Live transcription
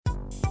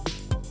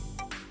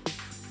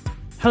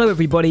Hello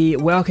everybody,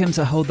 welcome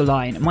to Hold the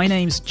Line. My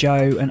name's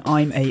Joe and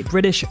I'm a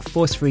British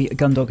force-free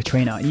gun dog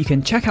trainer. You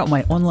can check out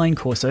my online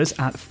courses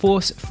at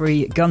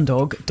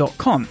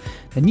forcefreegundog.com.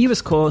 The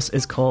newest course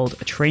is called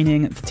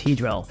Training the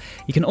T-Drill.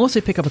 You can also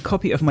pick up a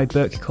copy of my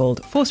book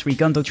called Force Free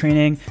Gun Dog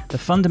Training, The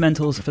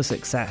Fundamentals for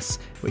Success,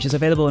 which is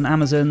available on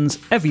Amazon's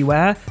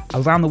everywhere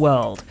around the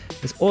world.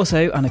 There's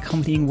also an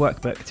accompanying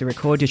workbook to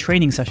record your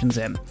training sessions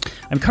in.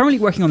 I'm currently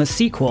working on a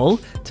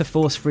sequel to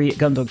Force Free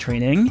Gun Dog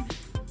Training,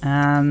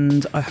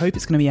 and I hope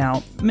it's going to be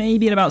out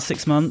maybe in about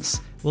 6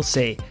 months. We'll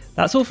see.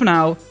 That's all for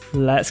now.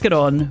 Let's get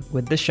on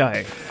with the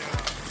show.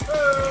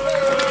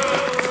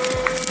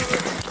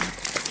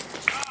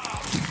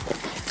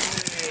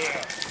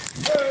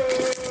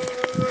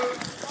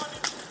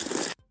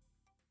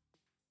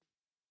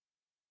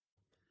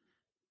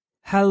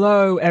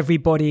 Hello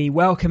everybody,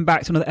 welcome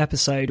back to another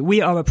episode.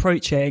 We are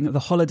approaching the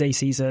holiday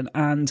season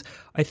and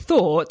I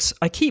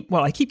keep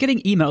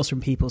getting emails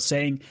from people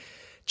saying,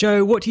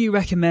 Joe, what do you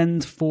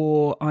recommend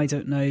for,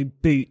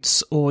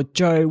 boots? Or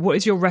Joe, what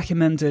is your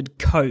recommended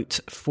coat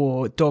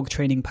for dog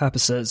training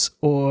purposes?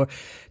 Or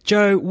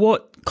Joe,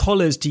 what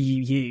collars do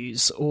you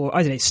use? Or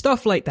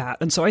stuff like that.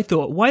 And so I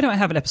thought, why don't I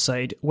have an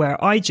episode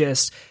where I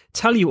just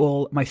tell you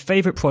all my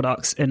favorite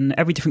products in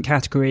every different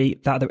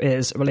category that there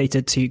is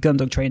related to gun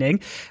dog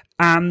training,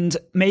 and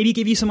maybe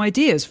give you some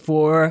ideas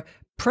for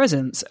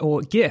presents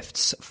or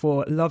gifts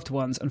for loved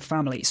ones and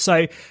family.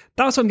 So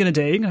that's what I'm going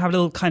to do. I'm going to have a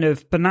little kind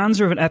of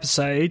bonanza of an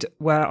episode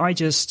where I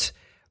just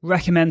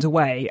recommend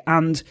away.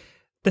 And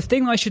the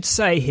thing I should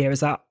say here is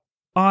that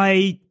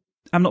I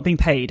am not being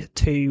paid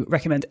to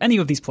recommend any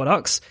of these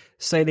products.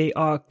 So they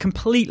are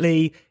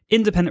completely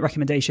independent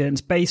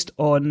recommendations based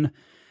on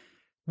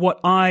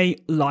what I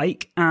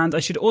like. And I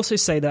should also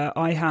say that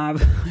I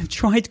have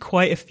tried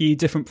quite a few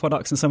different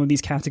products in some of these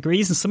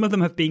categories, and some of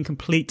them have been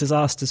complete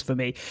disasters for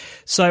me.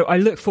 So I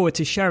look forward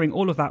to sharing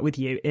all of that with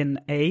you in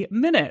a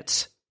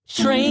minute.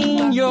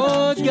 Train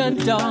your gun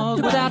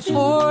dog without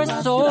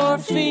force or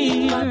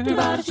fear.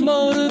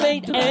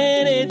 Motivate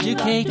and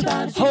educate.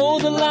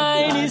 Hold the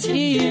line is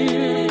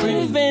here.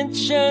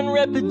 Prevention,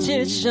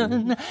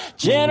 repetition,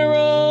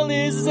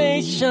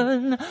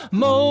 generalization,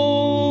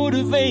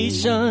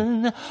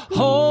 motivation.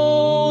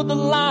 Hold the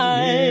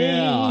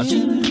line.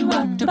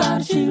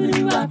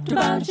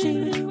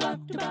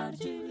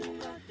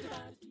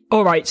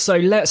 All right, so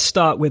let's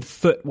start with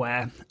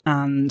footwear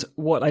and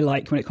what I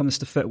like when it comes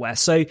to footwear.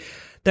 So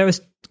there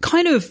is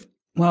kind of,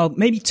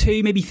 maybe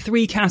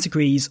three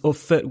categories of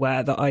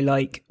footwear that I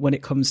like when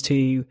it comes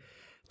to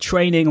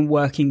training and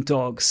working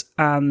dogs.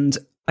 And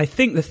I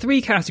think the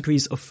three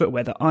categories of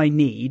footwear that I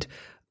need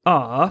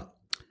are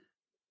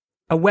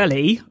a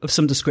welly of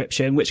some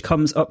description, which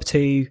comes up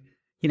to,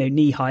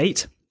 knee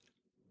height,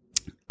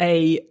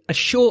 a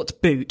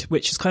short boot,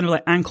 which is kind of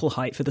like ankle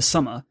height for the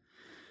summer,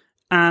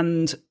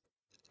 and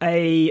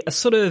a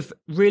sort of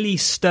really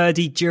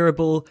sturdy,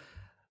 durable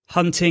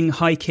hunting,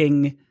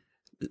 hiking,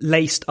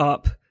 laced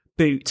up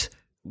boot,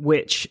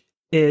 which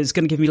is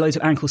going to give me loads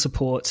of ankle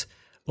support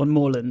on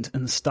moorland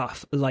and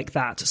stuff like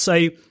that.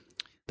 So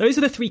those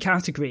are the three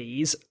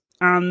categories.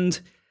 And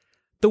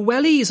the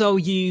wellies I'll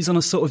use on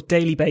a sort of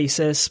daily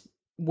basis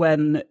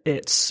when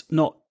it's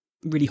not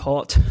really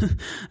hot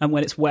and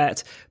when it's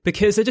wet,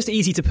 because they're just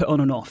easy to put on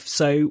and off.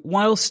 So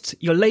whilst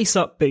your lace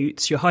up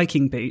boots, your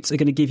hiking boots, are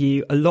going to give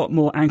you a lot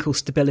more ankle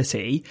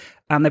stability,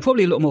 and they're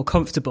probably a lot more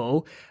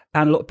comfortable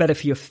and a lot better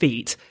for your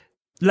feet,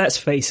 let's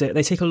face it,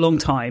 they take a long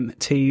time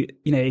to,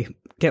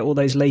 get all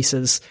those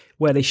laces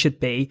where they should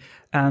be.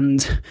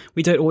 And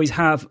we don't always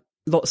have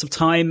lots of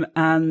time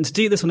and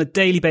do this on a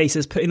daily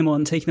basis, putting them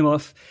on, taking them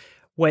off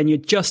when you're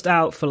just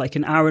out for like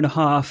an hour and a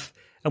half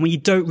and when you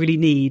don't really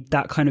need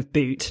that kind of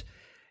boot.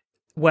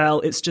 Well,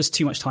 it's just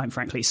too much time,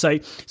 frankly. So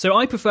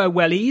I prefer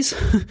wellies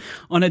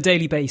on a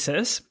daily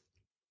basis.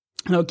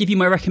 And I'll give you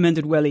my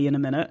recommended welly in a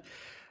minute.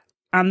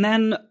 And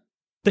then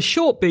the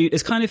short boot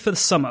is kind of for the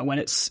summer when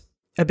it's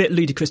a bit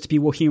ludicrous to be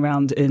walking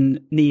around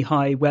in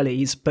knee-high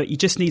wellies, but you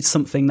just need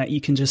something that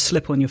you can just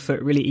slip on your foot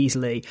really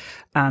easily.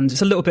 And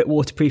it's a little bit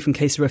waterproof in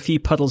case there are a few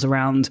puddles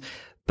around,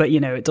 but,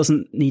 it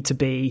doesn't need to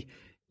be,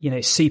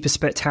 super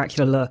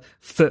spectacular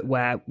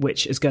footwear,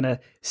 which is going to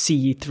see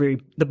you through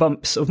the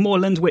bumps of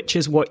moorland, which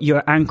is what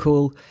your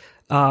ankle,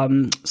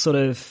 your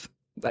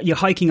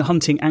hiking and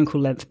hunting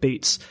ankle length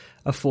boots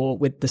are for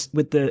with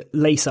the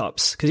lace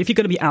ups. Because if you're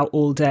going to be out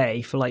all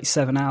day for like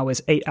 7 hours,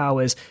 8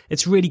 hours,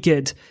 it's really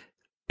good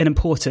and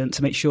important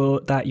to make sure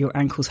that your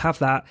ankles have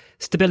that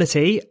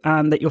stability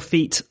and that your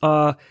feet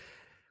are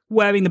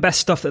wearing the best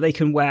stuff that they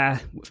can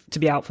wear to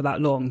be out for that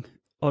long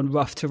on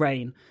rough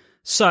terrain.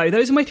 So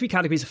those are my three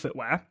categories of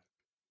footwear.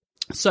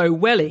 So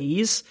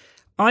wellies,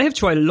 I have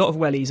tried a lot of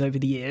wellies over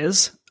the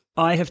years.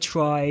 I have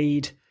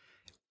tried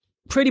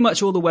pretty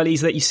much all the wellies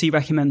that you see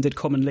recommended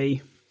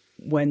commonly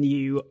when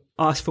you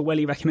ask for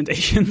welly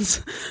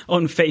recommendations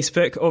on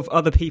Facebook of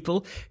other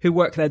people who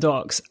work their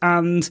dogs.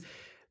 And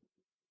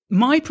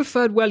my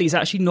preferred welly is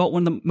actually not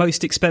one of the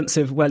most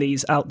expensive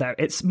wellies out there.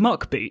 It's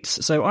muck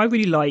boots. So I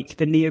really like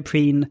the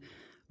neoprene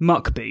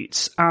muck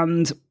boots.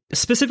 And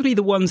specifically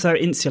the ones that are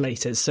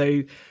insulators.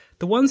 So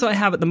the ones I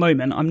have at the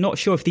moment, I'm not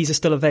sure if these are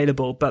still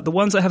available, but the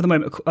ones I have at the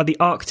moment are the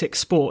Arctic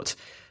Sport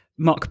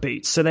muck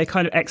boots. So they're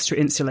kind of extra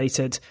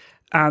insulated,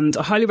 and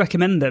I highly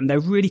recommend them. They're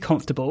really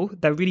comfortable.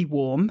 They're really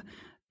warm.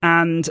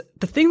 And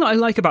the thing that I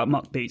like about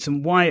muck boots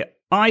and why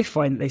I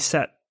find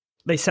that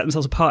they set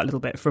themselves apart a little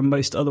bit from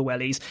most other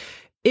wellies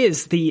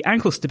is the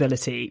ankle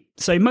stability.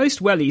 So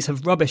most wellies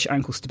have rubbish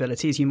ankle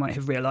stability, as you might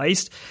have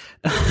realized.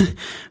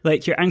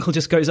 Like your ankle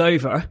just goes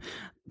over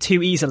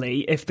too easily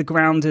if the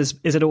ground is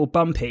at all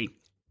bumpy.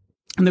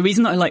 And the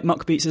reason that I like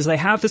muck boots is they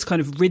have this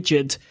kind of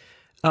rigidity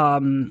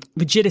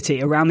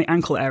around the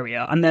ankle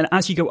area. And then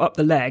as you go up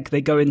the leg,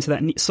 they go into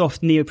that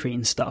soft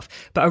neoprene stuff.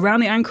 But around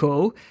the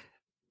ankle,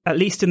 at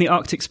least in the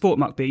Arctic Sport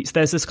muck boots,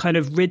 there's this kind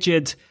of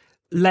rigid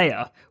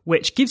layer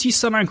which gives you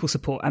some ankle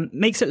support and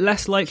makes it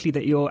less likely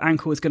that your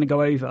ankle is going to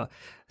go over.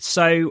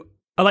 So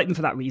I like them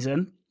for that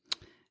reason.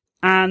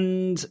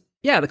 And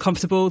yeah, they're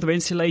comfortable, they're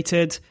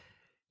insulated.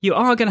 You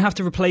are going to have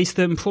to replace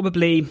them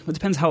probably, it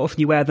depends how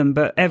often you wear them,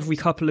 but every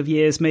couple of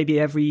years, maybe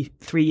every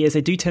 3 years, they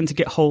do tend to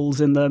get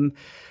holes in them.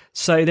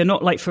 So they're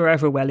not like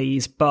forever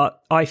wellies,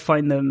 but I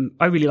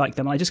really like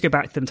them. I just go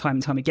back to them time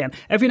and time again.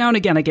 Every now and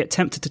again, I get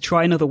tempted to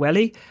try another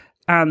wellie,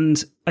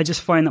 and I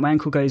just find that my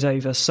ankle goes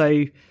over.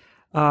 So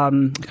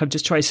I've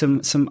just tried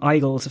some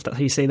Eagles, if that's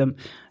how you say them.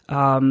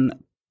 And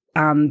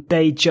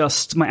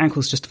my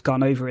ankles just have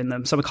gone over in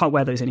them. So I can't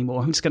wear those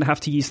anymore. I'm just going to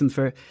have to use them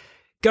for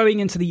going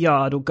into the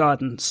yard or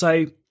garden.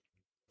 So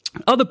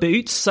other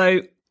boots.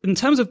 So in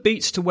terms of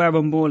boots to wear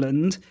on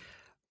moorland,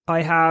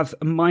 I have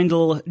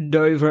Meindl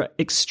Dover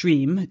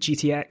Extreme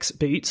GTX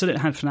boots. I don't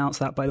know how to pronounce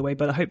that, by the way,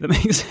 but I hope that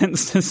makes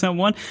sense to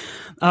someone.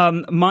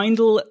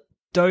 Meindl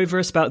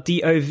Dover, spelled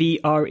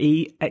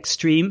Dovre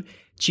Extreme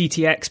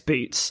GTX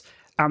boots.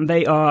 And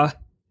they're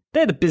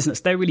the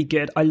business. They're really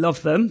good. I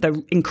love them. They're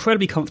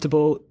incredibly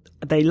comfortable.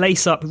 They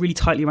lace up really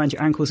tightly around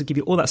your ankles and give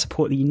you all that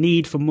support that you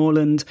need for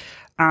moorland.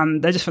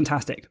 And they're just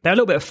fantastic. They're a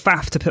little bit of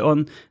faff to put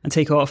on and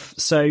take off.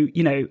 So,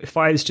 you know, if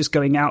I was just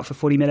going out for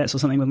 40 minutes or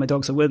something with my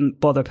dogs, I wouldn't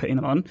bother putting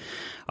them on.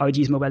 I would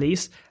use my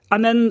wellies.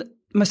 And then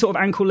my sort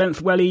of ankle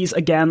length wellies,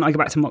 again, I go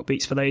back to mock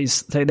boots for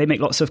those. So they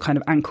make lots of kind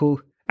of ankle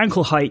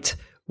height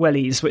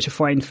wellies, which are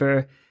fine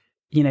for,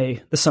 you know,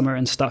 the summer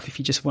and stuff, if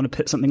you just want to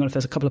put something on if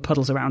there's a couple of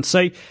puddles around.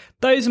 So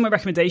those are my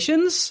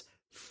recommendations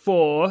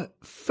for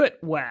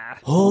footwear.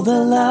 Hold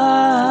the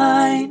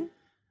line.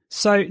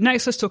 So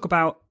next, let's talk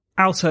about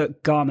outer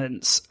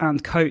garments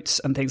and coats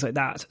and things like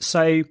that.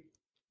 So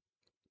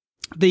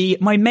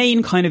my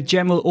main kind of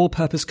general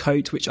all-purpose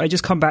coat, which I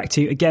just come back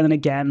to again and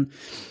again,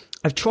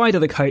 I've tried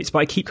other coats, but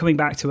I keep coming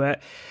back to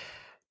it,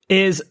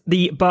 is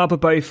the Barbour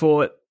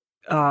Beaufort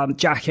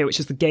jacket, which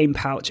is the game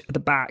pouch at the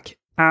back.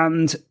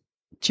 And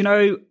do you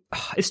know,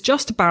 it's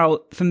just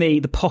about, for me,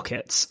 the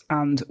pockets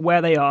and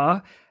where they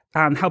are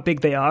and how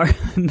big they are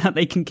and that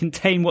they can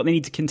contain what they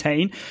need to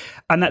contain.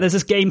 And that there's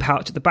this game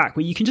pouch at the back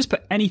where you can just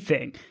put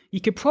anything. You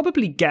could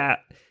probably get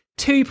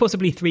 2,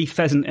 possibly 3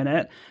 pheasant in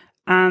it.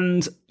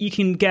 And you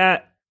can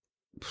get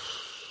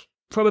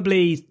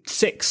probably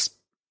 6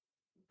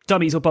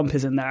 dummies or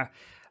bumpers in there.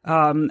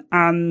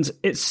 And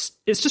it's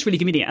just really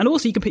convenient. And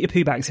also you can put your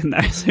poo bags in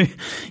there. So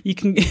you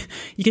can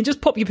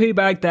just pop your poo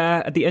bag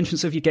there at the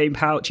entrance of your game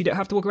pouch. You don't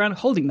have to walk around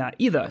holding that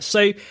either.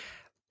 So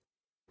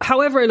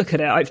however I look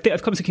at it,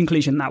 I've come to the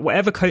conclusion that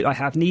whatever coat I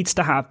have needs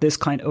to have this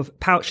kind of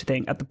pouch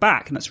thing at the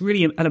back. And that's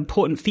really an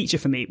important feature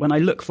for me when I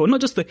look for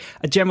not just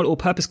a general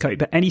all-purpose coat,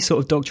 but any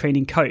sort of dog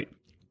training coat.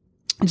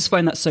 I just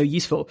find that so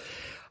useful.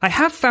 I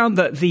have found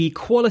that the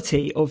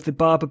quality of the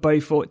Barbour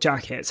Beaufort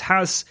jackets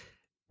has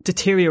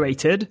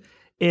deteriorated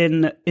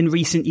in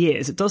recent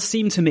years. It does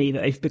seem to me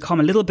that they've become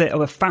a little bit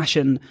of a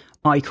fashion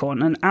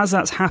icon. And as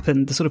that's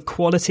happened, the sort of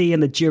quality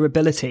and the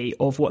durability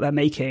of what they're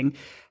making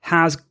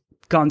has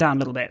gone down a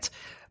little bit.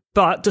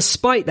 But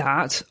despite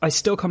that, I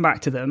still come back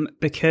to them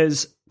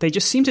because they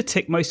just seem to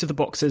tick most of the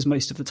boxes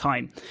most of the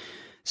time.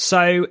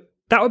 So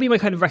that would be my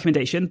kind of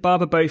recommendation,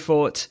 Barbour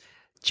Beaufort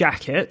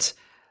jacket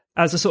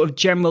as a sort of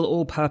general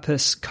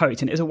all-purpose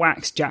coat, and it is a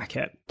wax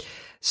jacket.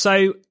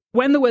 So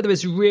when the weather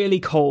is really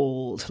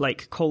cold,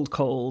 like cold,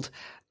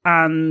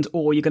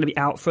 or you're going to be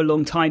out for a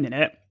long time in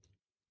it,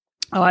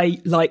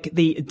 I like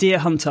the Deer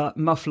Hunter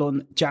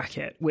Mufflon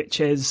jacket, which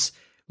is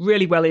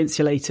really well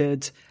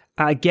insulated.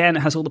 Again,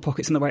 it has all the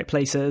pockets in the right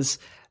places,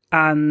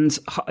 and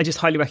I just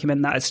highly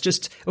recommend that.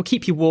 It'll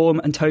keep you warm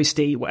and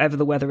toasty, whatever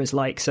the weather is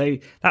like. So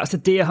that's the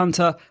Deer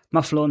Hunter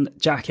Mufflon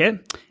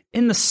jacket.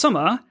 In the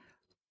summer,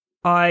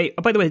 by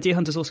the way, the Deer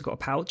Hunter's also got a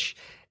pouch.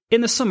 In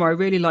the summer, I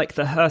really like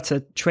the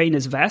Herta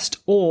Trainer's Vest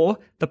or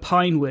the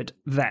Pinewood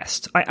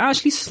Vest. I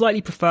actually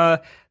slightly prefer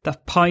the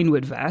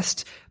Pinewood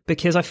Vest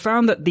because I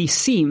found that the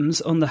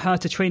seams on the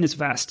Herta Trainer's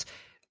Vest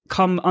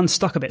come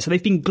unstuck a bit. So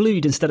they've been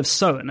glued instead of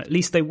sewn. At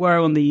least they were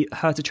on the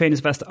Herta Trainer's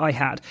Vest that I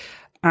had.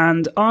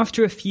 And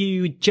after a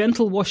few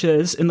gentle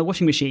washes in the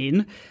washing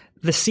machine,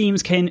 the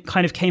seams came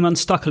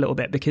unstuck a little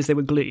bit because they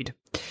were glued.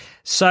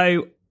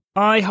 So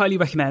I highly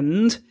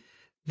recommend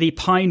the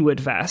Pinewood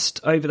Vest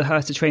over the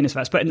Herta Trainer's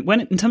Vest. But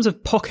in terms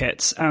of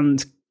pockets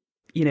and,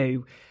 you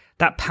know,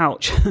 that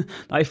pouch that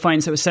I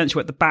find so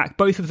essential at the back.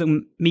 Both of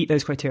them meet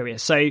those criteria.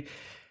 So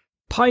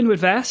Pinewood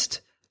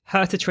vest,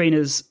 Herta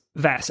Trainers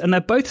vest, and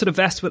they're both sort of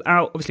vests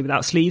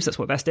without sleeves. That's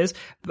what vest is,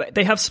 but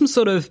they have some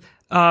sort of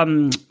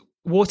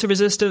water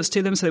resistance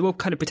to them, so they will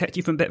kind of protect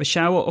you from a bit of a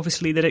shower.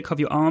 Obviously, they don't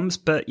cover your arms,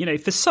 but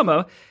for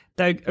summer,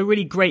 they're a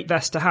really great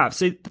vest to have.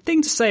 So the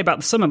thing to say about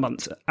the summer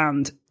months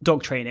and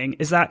dog training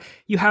is that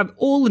you have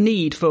all the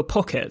need for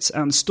pockets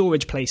and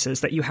storage places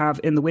that you have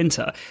in the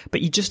winter,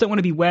 but you just don't want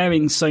to be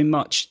wearing so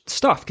much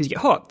stuff because you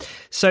get hot.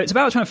 So it's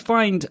about trying to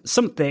find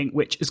something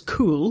which is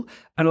cool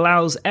and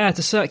allows air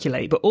to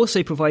circulate, but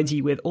also provides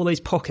you with all those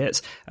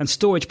pockets and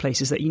storage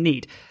places that you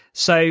need.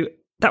 So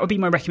that would be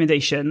my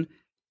recommendation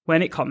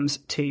when it comes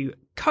to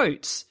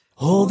coats.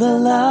 Hold the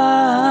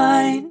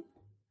line.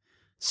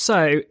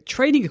 So,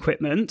 training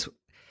equipment,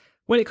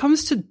 when it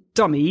comes to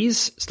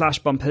dummies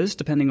 / bumpers,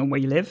 depending on where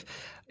you live,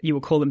 you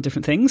will call them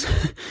different things.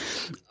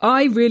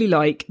 I really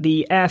like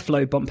the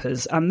Airflow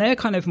bumpers, and they're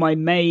kind of my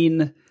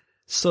main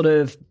sort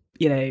of,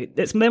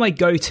 they're my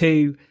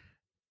go-to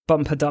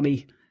bumper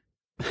dummy,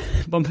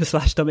 bumper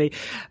 / dummy,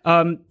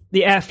 the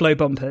Airflow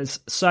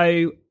bumpers.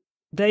 So,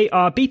 they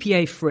are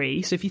BPA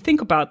free. So, if you think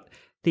about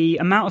the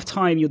amount of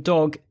time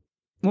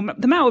the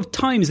amount of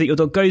times that your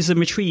dog goes and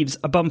retrieves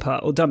a bumper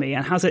or dummy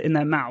and has it in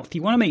their mouth,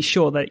 you want to make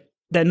sure that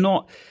they're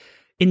not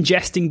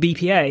ingesting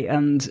BPA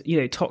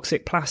and,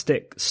 toxic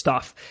plastic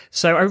stuff.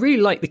 So I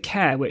really like the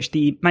care which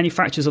the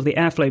manufacturers of the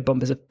Airflow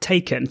bumpers have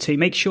taken to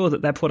make sure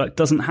that their product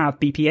doesn't have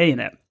BPA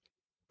in it.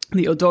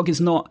 That your dog is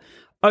not,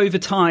 over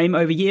time,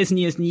 over years and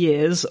years and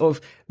years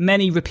of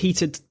many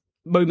repeated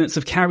moments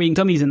of carrying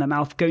dummies in their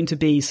mouth, going to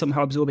be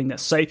somehow absorbing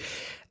this. So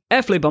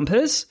Airflow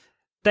bumpers,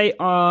 they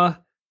are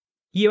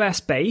US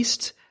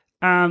based,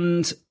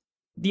 and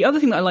the other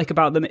thing that I like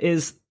about them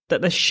is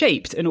that they're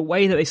shaped in a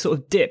way that they sort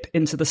of dip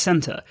into the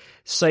center.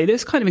 So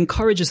this kind of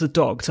encourages the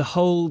dog to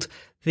hold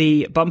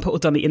the bumper or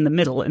dummy in the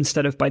middle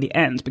instead of by the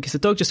end, because the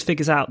dog just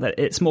figures out that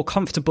it's more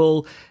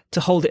comfortable to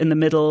hold it in the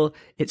middle.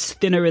 It's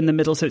thinner in the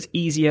middle, so it's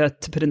easier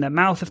to put in their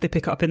mouth if they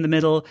pick it up in the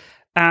middle.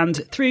 And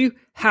through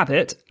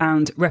habit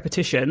and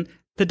repetition,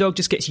 the dog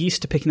just gets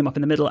used to picking them up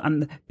in the middle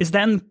and is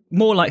then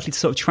more likely to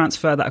sort of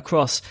transfer that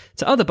across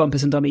to other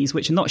bumpers and dummies,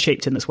 which are not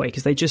shaped in this way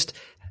because they just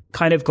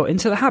kind of got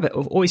into the habit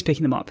of always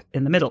picking them up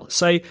in the middle.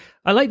 So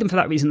I like them for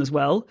that reason as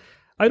well.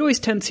 I'd always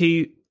tend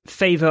to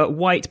favor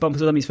white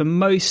bumpers or dummies for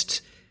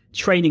most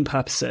training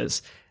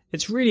purposes.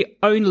 It's really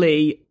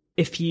only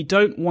if you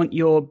don't want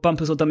your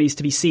bumpers or dummies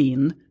to be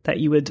seen that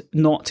you would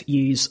not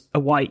use a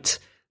white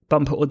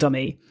bumper or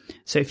dummy.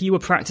 So if you were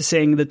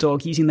practicing the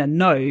dog using their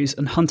nose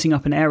and hunting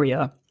up an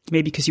area,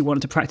 maybe because you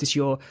wanted to practice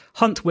your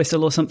hunt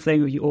whistle or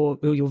something, or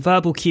your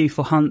verbal cue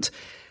for hunt,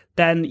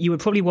 then you would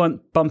probably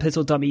want bumpers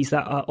or dummies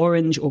that are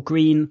orange or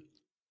green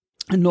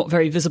and not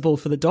very visible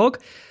for the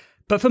dog.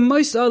 But for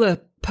most other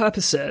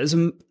purposes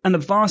and the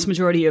vast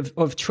majority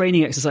of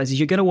training exercises,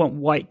 you're going to want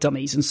white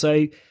dummies. And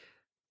so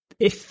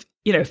if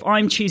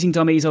I'm choosing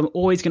dummies, I'm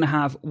always going to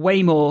have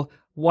way more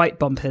white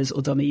bumpers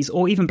or dummies,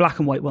 or even black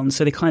and white ones,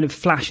 so they kind of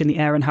flash in the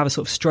air and have a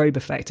sort of strobe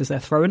effect as they're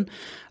thrown,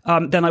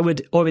 than I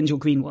would orange or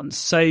green ones.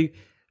 So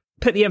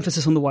put the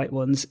emphasis on the white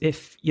ones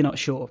if you're not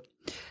sure.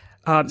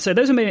 So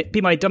those would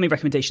be my dummy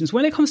recommendations.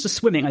 When it comes to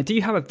swimming, I do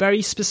have a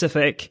very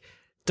specific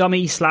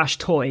dummy /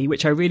 toy,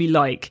 which I really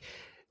like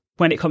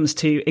when it comes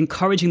to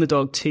encouraging the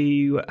dog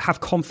to have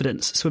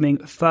confidence swimming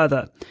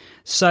further.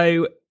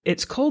 So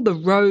it's called the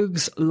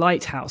Rogues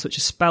Lighthouse, which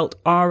is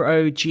spelt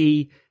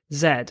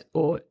ROGZ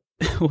or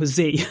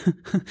Z,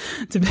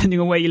 depending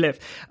on where you live.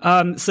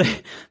 So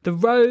the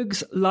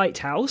Rogues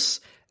Lighthouse,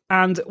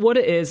 and what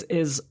it is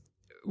a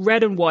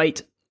red and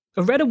white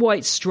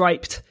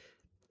striped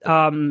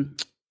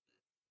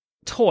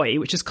toy,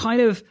 which is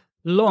kind of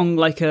long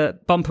like a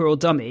bumper or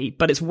dummy,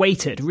 but it's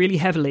weighted really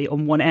heavily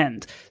on one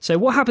end. So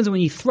what happens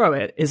when you throw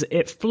it is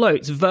it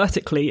floats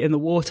vertically in the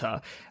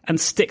water and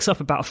sticks up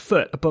about a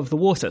foot above the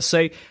water.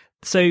 So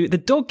the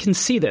dog can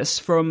see this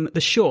from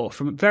the shore,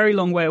 from a very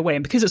long way away.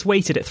 And because it's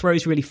weighted, it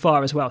throws really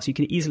far as well. So you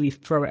can easily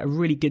throw it a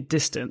really good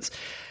distance.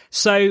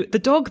 So the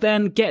dog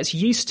then gets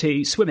used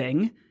to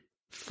swimming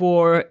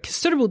for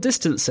considerable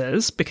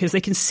distances because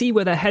they can see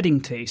where they're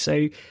heading to.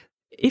 So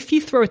if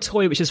you throw a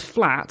toy which is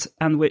flat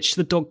and which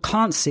the dog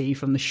can't see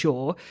from the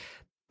shore,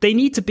 they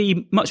need to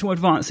be much more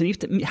advanced. They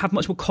need to have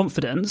much more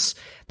confidence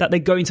that they're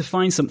going to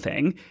find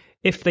something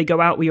if they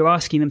go out where you're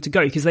asking them to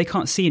go, because they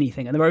can't see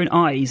anything and their own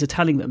eyes are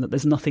telling them that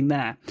there's nothing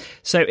there.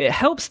 So it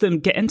helps them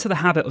get into the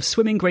habit of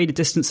swimming greater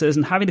distances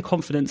and having the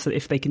confidence that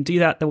if they can do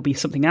that, there will be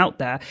something out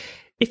there.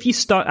 If you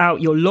start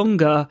out your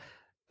longer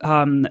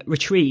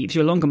retrieves,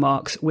 your longer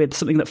marks, with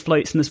something that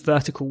floats in this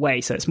vertical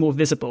way, so it's more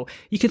visible,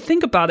 you can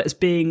think about it as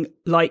being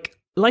like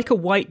a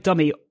white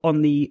dummy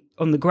on the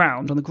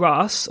ground, on the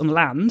grass, on the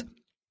land.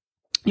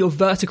 Your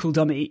vertical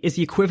dummy is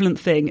the equivalent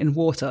thing in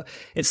water.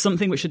 It's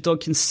something which a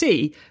dog can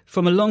see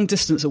from a long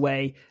distance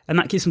away, and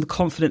that gives them the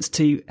confidence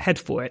to head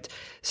for it.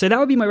 So that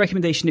would be my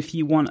recommendation if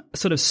you want a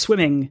sort of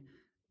swimming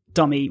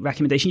dummy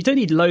recommendation. You don't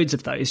need loads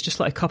of those, just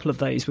like a couple of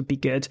those would be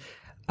good.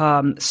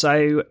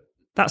 So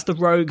that's the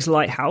Rogues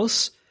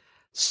Lighthouse.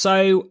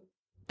 So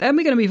then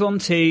we're going to move on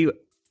to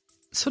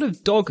sort of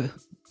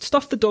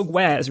stuff the dog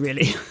wears,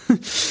 really.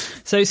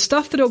 So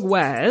stuff the dog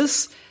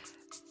wears.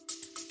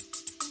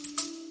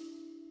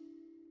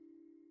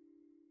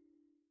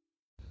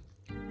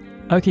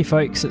 Okay,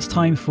 folks, it's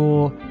time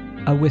for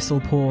a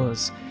whistle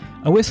pause.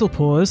 A whistle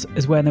pause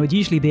is when there would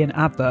usually be an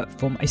advert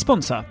from a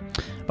sponsor.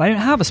 But I don't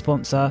have a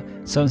sponsor,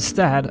 so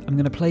instead I'm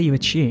going to play you a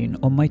tune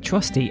on my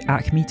trusty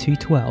Acme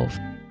 212.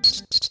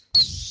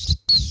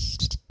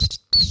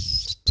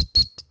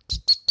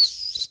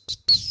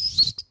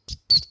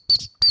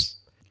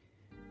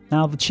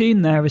 Now, the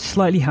tune there is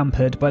slightly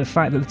hampered by the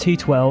fact that the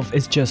 212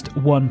 is just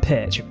one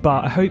pitch,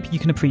 but I hope you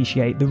can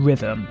appreciate the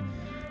rhythm.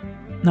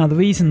 Now, the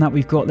reason that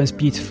we've got this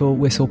beautiful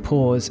whistle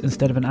pause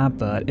instead of an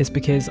advert is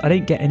because I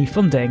don't get any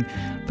funding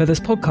for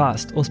this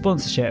podcast or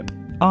sponsorship.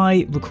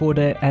 I record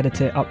it, edit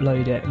it,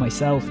 upload it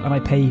myself, and I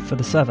pay for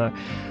the server.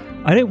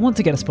 I don't want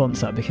to get a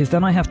sponsor because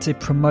then I have to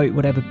promote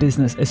whatever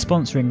business is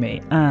sponsoring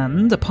me.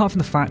 And apart from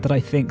the fact that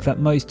I think that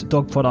most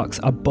dog products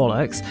are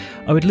bollocks,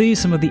 I would lose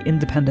some of the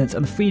independence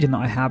and the freedom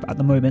that I have at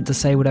the moment to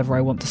say whatever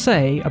I want to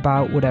say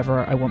about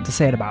whatever I want to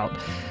say it about.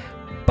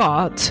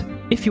 But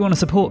if you want to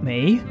support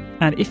me,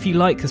 and if you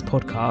like this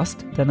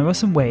podcast, then there are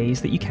some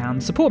ways that you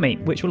can support me,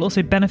 which will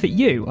also benefit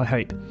you, I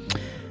hope.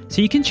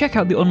 So you can check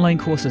out the online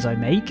courses I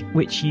make,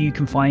 which you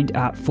can find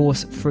at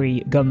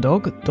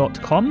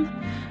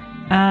forcefreegundog.com.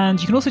 And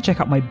you can also check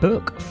out my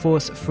book,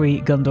 Force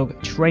Free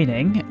Gundog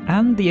Training,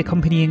 and the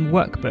accompanying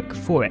workbook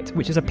for it,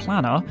 which is a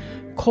planner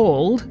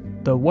called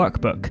The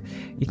Workbook.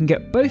 You can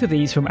get both of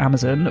these from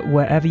Amazon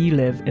wherever you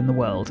live in the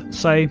world.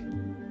 So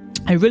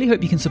I really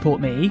hope you can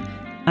support me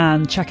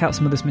and check out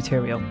some of this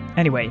material.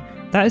 Anyway,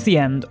 that is the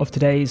end of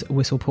today's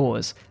whistle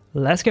pause.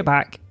 Let's get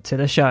back to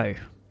the show.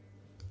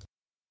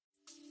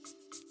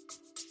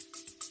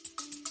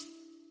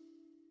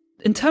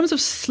 In terms of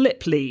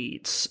slip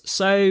leads,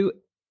 so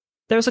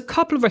there's a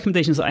couple of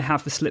recommendations that I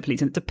have for slip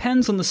leads, and it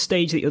depends on the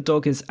stage that your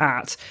dog is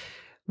at.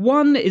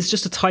 One is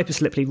just a type of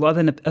slip lead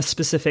rather than a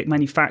specific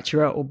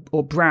manufacturer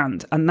or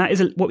brand, and that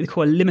is what we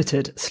call a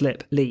limited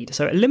slip lead.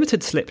 So a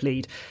limited slip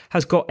lead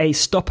has got a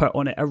stopper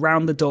on it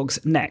around the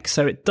dog's neck,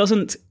 so it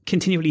doesn't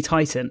continually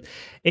tighten.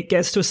 It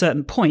gets to a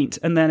certain point,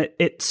 and then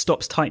it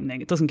stops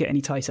tightening. It doesn't get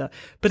any tighter.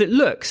 But it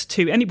looks,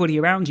 to anybody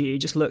around you,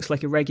 just looks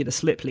like a regular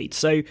slip lead.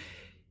 So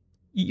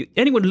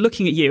anyone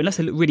looking at you, unless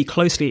they look really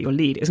closely at your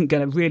lead, isn't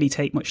going to really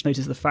take much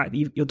notice of the fact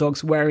that your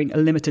dog's wearing a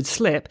limited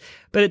slip,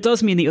 but it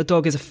does mean that your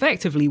dog is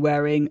effectively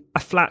wearing a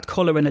flat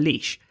collar and a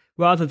leash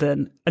rather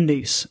than a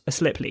noose, a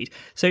slip lead.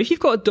 So if you've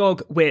got a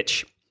dog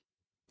which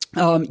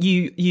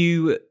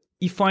you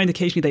find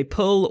occasionally they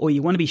pull, or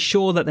you want to be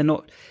sure that they're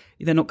not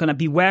going to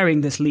be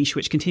wearing this leash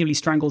which continually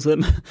strangles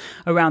them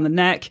around the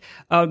neck,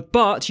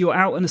 but you're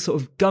out in a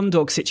sort of gun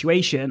dog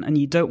situation and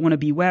you don't want to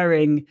be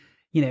wearing,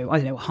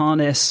 a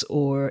harness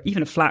or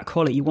even a flat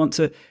collar. You want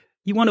to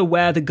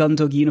wear the gun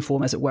dog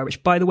uniform, as it were,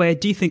 which, by the way, I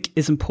do think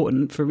is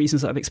important for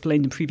reasons that I've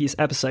explained in previous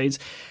episodes.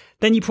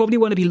 Then you probably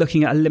want to be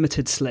looking at a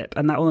limited slip,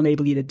 and that will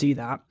enable you to do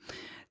that.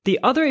 The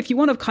other, if you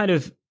want a kind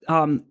of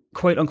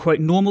quote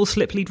unquote normal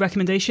slip lead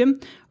recommendation,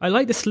 I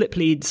like the slip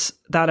leads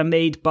that are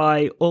made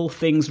by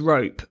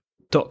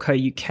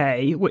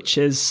allthingsrope.co.uk, which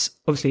is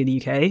obviously in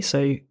the UK.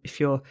 So if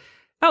you're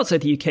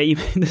outside the UK,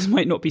 this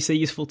might not be so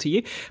useful to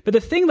you. But the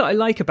thing that I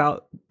like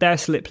about their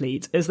slip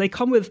leads is they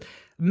come with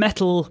a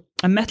metal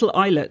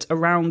eyelet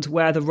around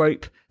where the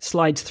rope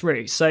slides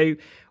through. So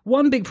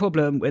one big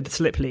problem with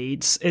slip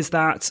leads is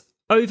that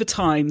over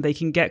time they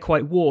can get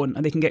quite worn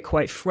and they can get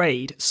quite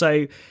frayed.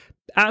 So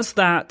as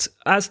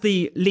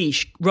the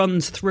leash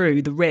runs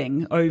through the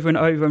ring over and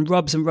over and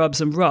rubs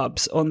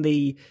on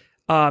the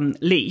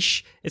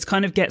leash, it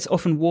kind of gets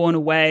often worn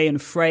away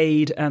and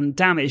frayed and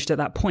damaged at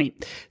that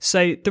point.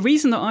 So the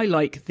reason that I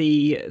like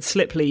the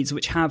slip leads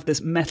which have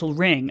this metal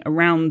ring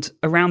around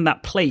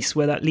that place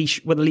where the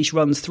leash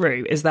runs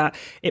through is that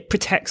it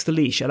protects the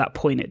leash at that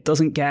point. It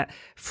doesn't get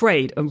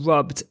frayed and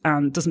rubbed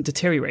and doesn't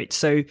deteriorate.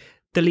 So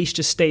the leash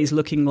just stays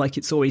looking like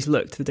it's always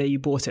looked the day you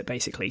bought it,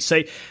 basically.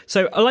 So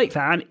I like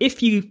that. And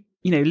if you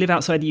live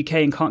outside the UK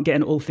and can't get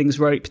an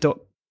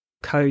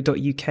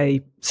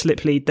allthingsrope.co.uk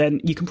slip lead,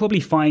 then you can probably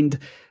find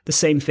the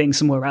same thing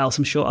somewhere else.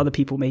 I'm sure other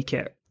people make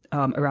it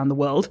around the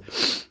world.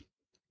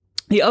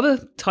 The other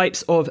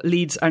types of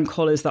leads and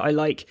collars that I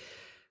like,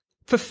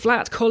 for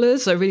flat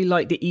collars, I really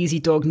like the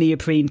Easy Dog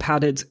neoprene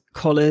padded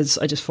collars.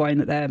 I just find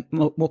that they're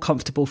more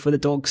comfortable for the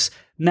dog's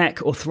neck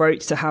or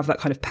throat to have that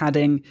kind of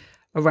padding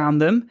around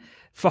them.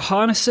 For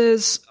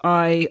harnesses,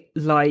 I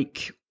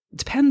like,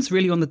 depends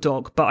really on the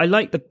dog, but I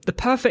like the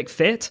Perfect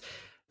Fit,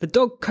 the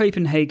Dog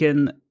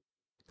Copenhagen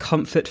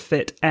Comfort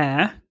Fit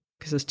Air,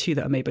 because there's two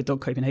that are made by Dog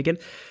Copenhagen.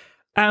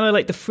 And I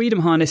like the Freedom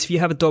Harness if you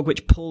have a dog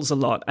which pulls a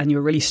lot and you're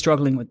really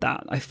struggling with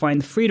that. I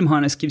find the Freedom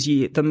Harness gives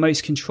you the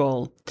most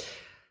control.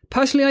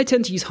 Personally, I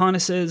tend to use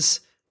harnesses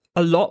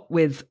a lot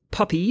with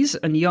puppies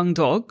and young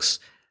dogs,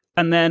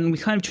 and then we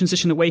kind of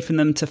transition away from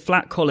them to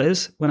flat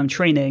collars when I'm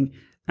training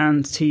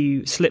and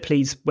to slip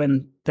leads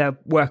when they're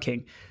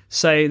working.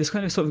 So there's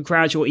kind of sort of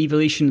gradual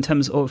evolution in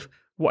terms of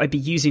what I'd be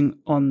using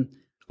on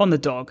on the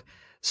dog.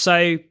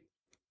 So,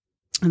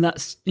 and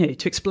that's,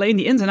 to explain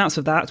the ins and outs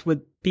of that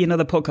would be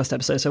another podcast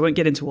episode, so I won't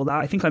get into all that.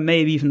 I think I may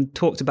have even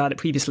talked about it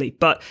previously,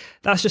 but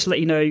that's just to let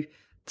you know.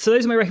 So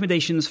those are my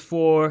recommendations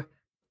for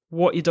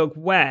what your dog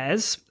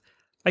wears.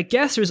 I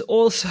guess there's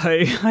also,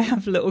 I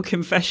have a little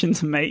confession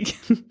to make,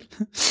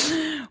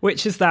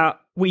 which is that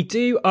we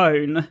do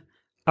own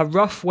a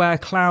Ruffwear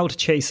Cloud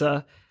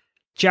Chaser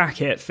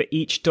jacket for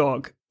each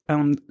dog.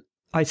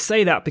 I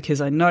say that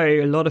because I know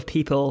a lot of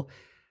people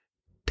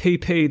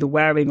poo-poo the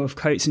wearing of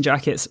coats and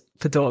jackets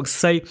for dogs.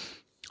 So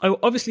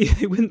obviously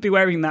they wouldn't be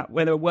wearing that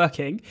when they're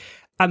working.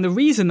 And the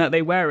reason that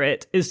they wear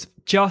it is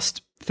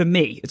just for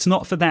me. It's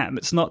not for them.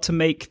 It's not to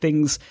make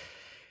things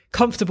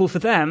comfortable for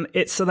them.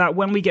 It's so that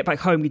when we get back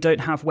home, we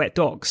don't have wet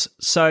dogs.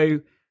 So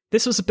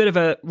this was a bit of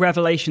a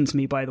revelation to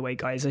me, by the way,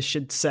 guys, I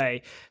should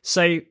say.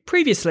 So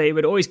previously,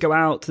 we'd always go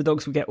out, the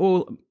dogs would get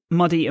all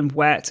muddy and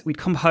wet. We'd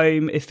come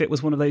home if it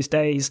was one of those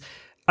days,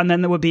 and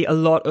then there would be a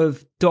lot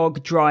of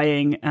dog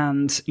drying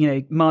and,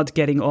 mud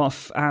getting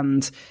off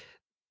and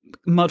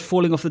mud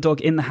falling off the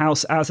dog in the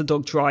house as the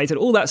dog dries and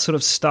all that sort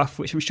of stuff,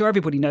 which I'm sure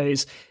everybody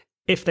knows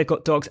if they've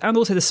got dogs, and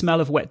also the smell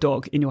of wet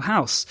dog in your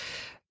house.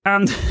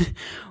 And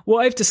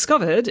what I've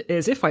discovered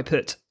is if I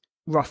put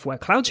Ruffwear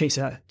Cloud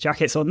Chaser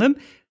jackets on them,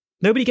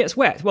 nobody gets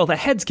wet. Well, their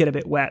heads get a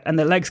bit wet and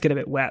their legs get a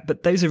bit wet,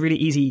 but those are really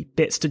easy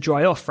bits to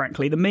dry off,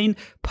 frankly. The main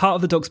part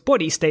of the dog's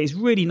body stays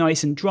really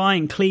nice and dry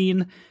and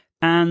clean.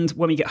 And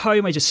when we get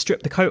home, I just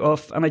strip the coat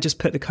off and I just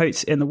put the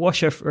coats in the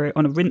washer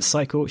on a rinse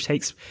cycle, which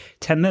takes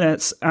 10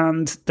 minutes,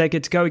 and they're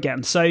good to go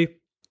again. So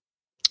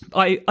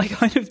I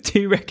kind of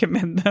do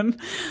recommend them.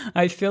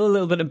 I feel a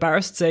little bit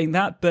embarrassed saying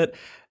that, but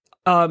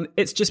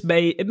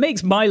it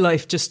makes my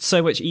life just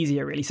so much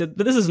easier, really. So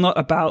this is not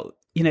about,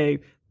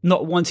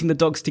 not wanting the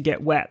dogs to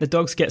get wet. The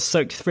dogs get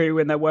soaked through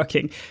when they're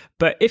working.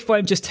 But if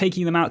I'm just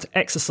taking them out to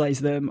exercise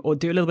them or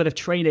do a little bit of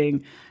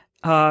training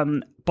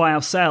by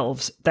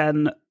ourselves,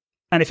 then,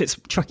 and if it's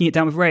trucking it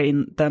down with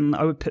rain, then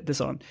I would put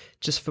this on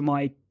just for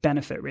my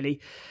benefit,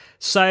 really.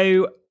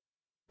 So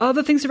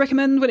other things to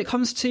recommend when it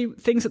comes to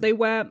things that they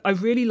wear, I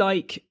really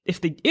like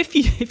if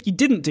you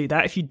didn't do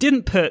that, if you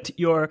didn't put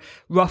your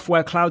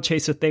Ruffwear Cloud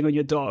Chaser thing on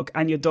your dog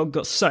and your dog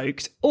got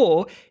soaked,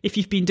 or if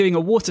you've been doing a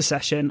water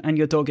session and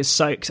your dog is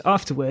soaked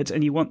afterwards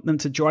and you want them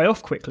to dry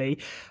off quickly,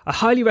 I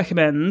highly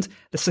recommend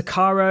the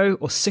Sakaro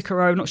or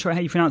Sikaro, I'm not sure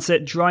how you pronounce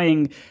it,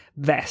 drying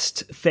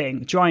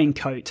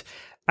coat.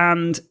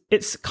 And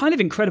it's kind of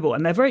incredible,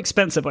 and they're very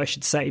expensive, I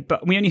should say,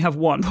 but we only have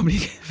one probably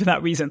for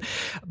that reason.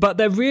 But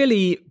they're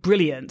really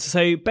brilliant.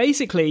 So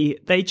basically,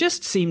 they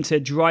just seem to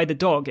dry the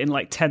dog in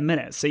like 10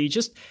 minutes. So you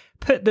just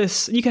put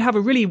this, you can have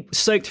a really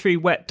soaked through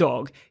wet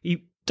dog.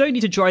 You don't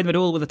need to dry them at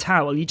all with a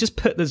towel. You just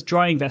put this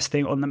drying vest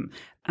thing on them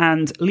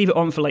and leave it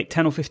on for like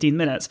 10 or 15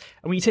 minutes.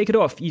 And when you take it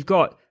off, you've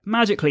got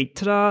magically,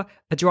 ta-da,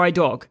 a dry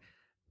dog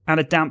and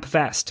a damp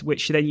vest,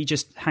 which then you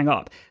just hang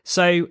up.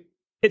 So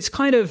it's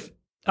kind of...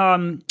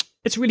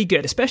 it's really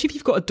good, especially if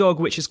you've got a dog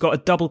which has got a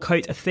double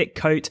coat, a thick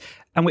coat,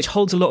 and which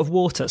holds a lot of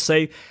water.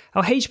 So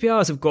our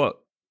HBRs have got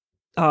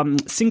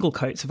single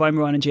coats of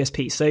Weimaraner and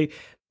GSP. So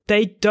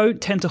they don't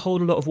tend to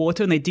hold a lot of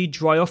water and they do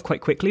dry off quite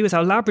quickly, whereas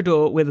our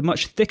Labrador with a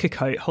much thicker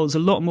coat holds a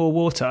lot more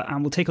water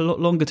and will take a lot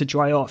longer to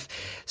dry off.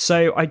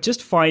 So I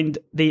just find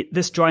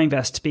this drying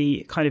vest to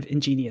be kind of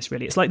ingenious,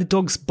 really. It's like the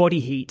dog's body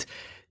heat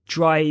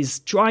dries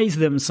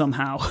them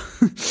somehow.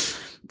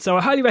 So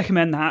I highly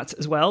recommend that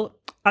as well.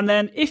 And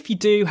then if you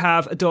do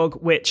have a dog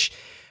which,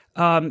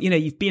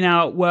 you've been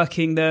out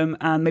working them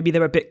and maybe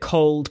they're a bit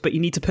cold, but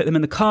you need to put them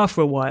in the car for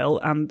a while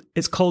and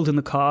it's cold in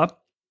the car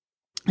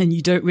and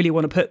you don't really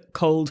want to put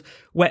cold,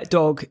 wet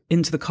dog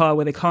into the car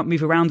where they can't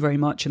move around very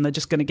much and they're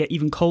just going to get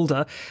even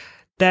colder,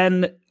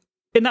 then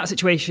in that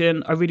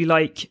situation, I really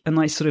like a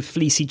nice sort of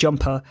fleecy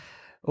jumper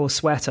or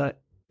sweater,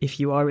 if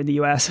you are in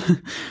the US,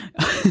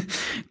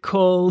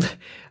 called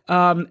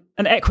an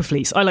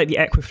Equifleece. I like the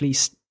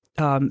Equifleece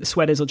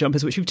sweaters or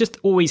jumpers, which we've just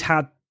always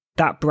had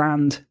that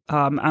brand,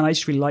 and I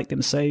just really like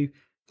them, so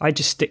I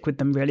just stick with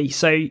them, really.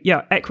 So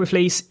yeah,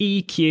 Equifleece,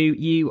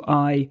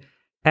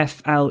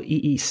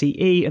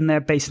 EQUIFLEECE, and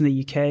they're based in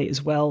the UK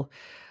as well.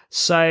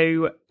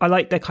 So I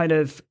like their kind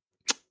of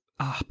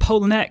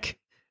polar neck,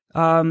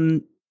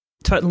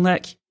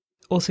 turtleneck,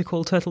 also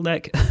called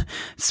turtleneck,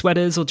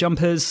 sweaters or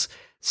jumpers.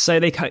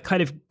 So they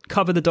kind of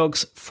cover the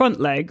dog's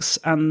front legs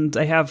and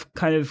they have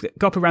kind of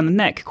go up around the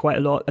neck quite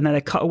a lot, and then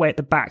they cut away at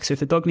the back. So if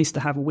the dog needs to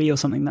have a wee or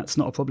something, that's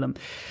not a problem.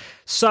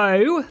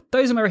 So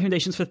those are my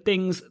recommendations for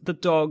things the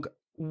dog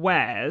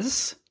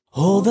wears.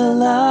 Hold the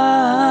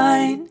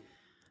line.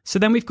 So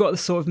then we've got the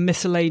sort of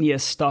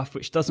miscellaneous stuff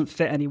which doesn't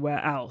fit anywhere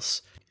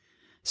else.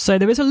 So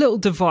there is a little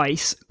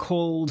device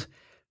called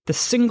the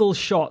Single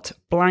Shot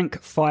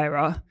Blank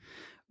Firer,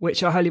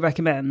 which I highly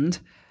recommend.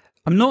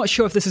 I'm not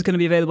sure if this is going to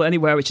be available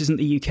anywhere which isn't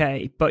the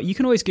UK, but you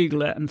can always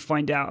Google it and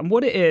find out. And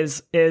what it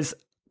is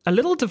a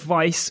little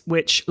device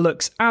which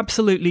looks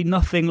absolutely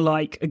nothing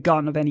like a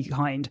gun of any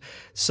kind.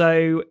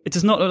 So it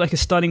does not look like a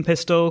stunning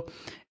pistol.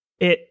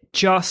 It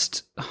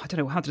just, I don't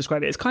know how to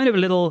describe it. It's kind of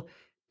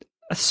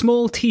a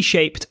small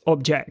T-shaped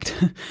object,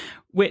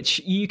 which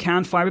you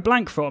can fire a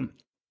blank from.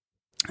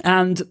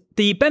 And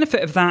the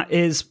benefit of that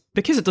is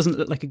because it doesn't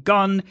look like a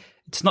gun,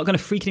 it's not going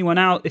to freak anyone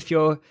out if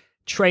you're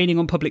training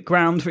on public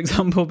ground, for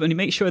example, but you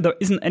make sure there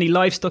isn't any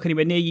livestock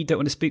anywhere near you, don't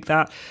want to spook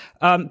that.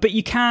 But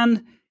you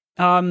can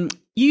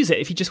use it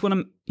if you just want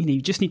to,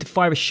 you just need to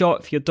fire a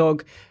shot if your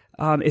dog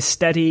is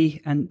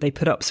steady and they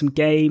put up some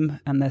game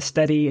and they're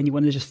steady and you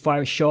want to just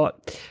fire a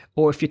shot.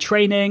 Or if you're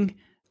training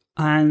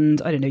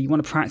and, I don't know, you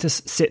want to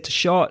practice sit to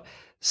shot.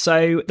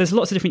 So there's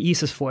lots of different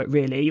uses for it,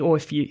 really. Or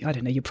if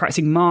you're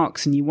practicing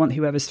marks and you want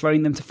whoever's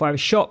throwing them to fire a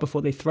shot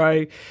before they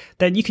throw,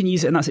 then you can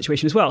use it in that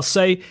situation as well.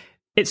 So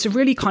it's a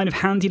really kind of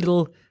handy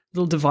little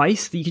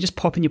device that you can just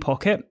pop in your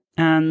pocket,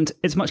 and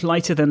it's much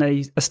lighter than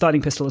a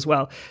starting pistol as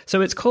well.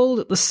 So it's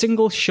called the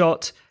Single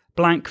Shot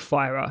Blank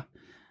Firer.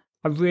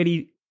 I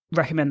really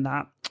recommend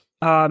that.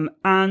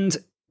 And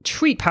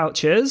treat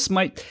pouches.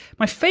 My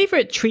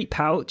favorite treat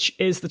pouch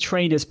is the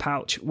trainer's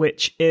pouch,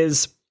 which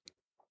is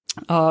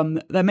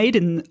they're made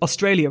in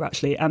Australia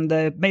actually, and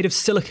they're made of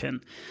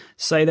silicone.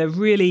 So they're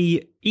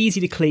really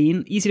easy to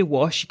clean, easy to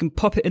wash. You can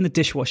pop it in the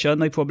dishwasher,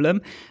 no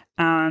problem.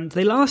 And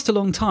they last a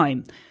long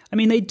time. I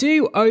mean, they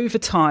do over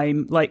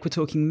time, like we're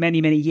talking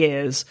many, many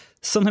years.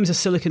 Sometimes the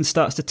silicone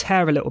starts to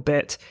tear a little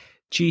bit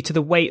due to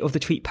the weight of the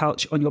treat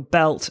pouch on your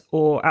belt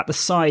or at the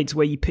sides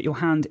where you put your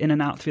hand in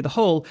and out through the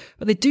hole.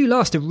 But they do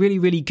last a really,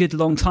 really good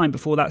long time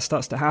before that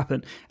starts to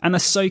happen. And they're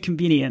so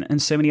convenient in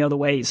so many other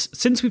ways.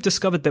 Since we've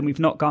discovered them, we've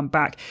not gone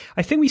back.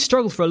 I think we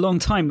struggled for a long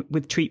time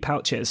with treat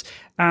pouches.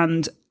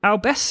 And our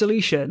best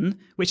solution,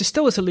 which is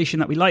still a solution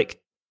that we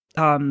like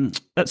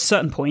at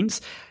certain points,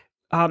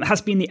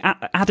 has been the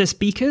Addis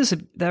beakers.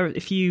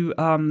 If you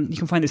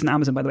can find this on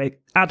Amazon, by the way.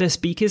 Addis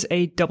beakers,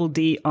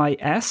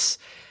 ADDIS.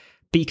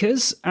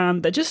 Beakers,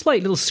 and they're just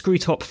like little screw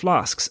top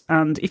flasks.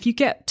 And if you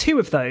get 2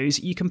 of those,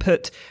 you can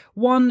put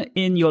one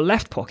in your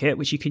left pocket,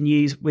 which you can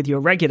use with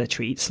your regular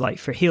treats, like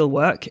for heel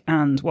work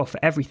and, well, for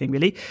everything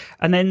really.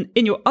 And then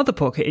in your other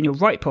pocket, in your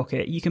right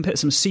pocket, you can put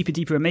some super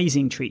duper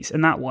amazing treats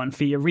in that one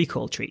for your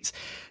recall treats.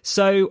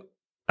 So,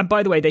 and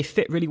by the way, they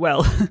fit really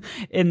well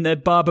in the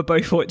Barber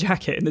Beaufort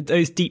jacket, in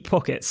those deep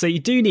pockets. So you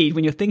do need,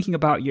 when you're thinking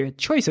about your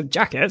choice of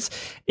jackets,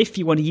 if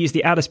you want to use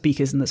the Addis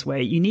beakers in this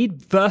way, you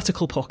need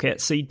vertical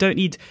pockets. So you don't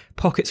need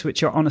pockets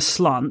which are on a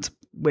slant,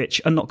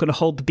 which are not going to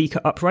hold the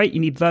beaker upright. You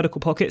need vertical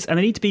pockets, and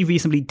they need to be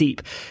reasonably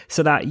deep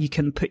so that you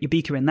can put your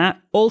beaker in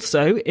there.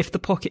 Also, if the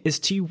pocket is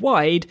too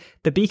wide,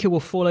 the beaker will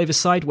fall over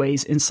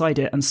sideways inside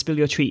it and spill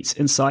your treats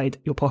inside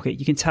your pocket.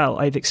 You can tell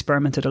I've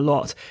experimented a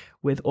lot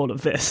with all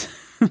of this.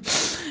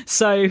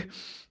 So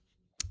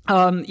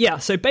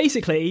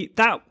basically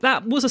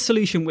that was a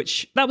solution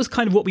that was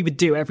kind of what we would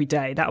do every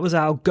day. That was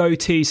our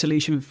go-to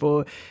solution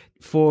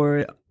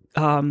for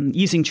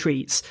using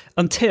treats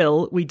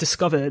until we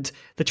discovered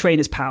the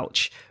trainer's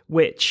pouch,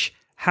 which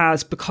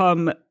has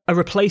become a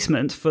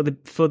replacement for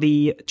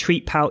the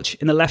treat pouch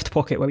in the left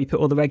pocket where we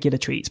put all the regular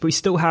treats. But we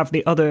still have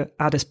the other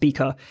Addis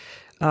beaker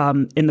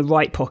in the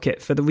right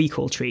pocket for the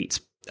recall treats,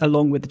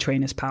 along with the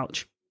trainer's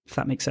pouch, if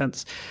that makes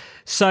sense.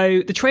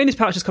 So the trainer's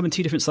pouches come in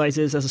 2 different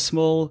sizes. There's a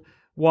small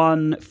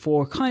one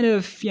for kind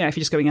of, if you're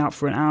just going out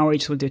for an hour, you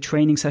just want to do a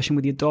training session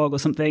with your dog or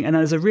something. And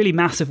there's a really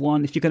massive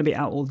one if you're going to be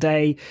out all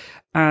day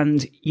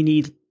and you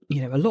need,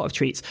 a lot of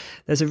treats.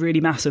 There's a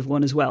really massive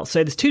one as well.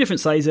 So there's 2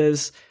 different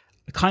sizes.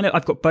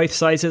 I've got both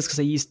sizes because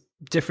I use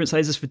different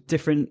sizes for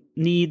different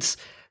needs.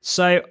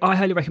 So I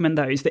highly recommend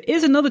those. There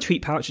is another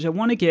treat pouch which I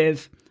want to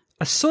give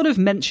a sort of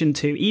mention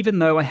to, even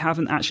though I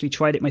haven't actually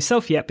tried it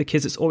myself yet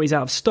because it's always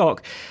out of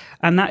stock.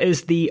 And that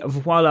is the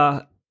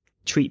Voila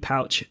treat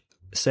pouch.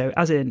 So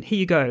as in, here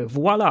you go,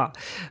 voila,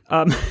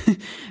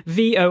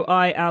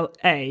 Voila.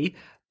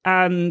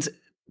 And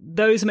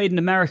those are made in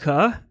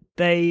America.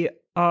 They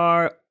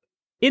are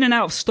in and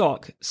out of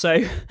stock.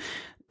 So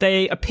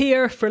they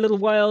appear for a little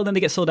while, then they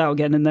get sold out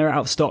again, and they're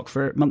out of stock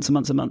for months and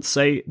months and months.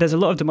 So there's a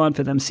lot of demand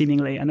for them,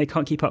 seemingly, and they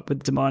can't keep up with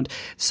the demand.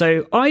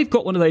 So I've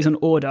got one of those on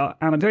order,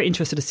 and I'm very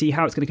interested to see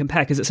how it's going to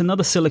compare, because it's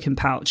another silicone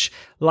pouch,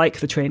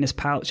 like the trainer's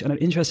pouch, and I'm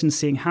interested in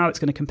seeing how it's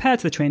going to compare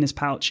to the trainer's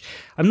pouch.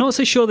 I'm not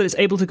so sure that it's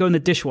able to go in the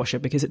dishwasher,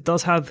 because it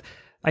does have,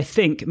 I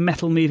think,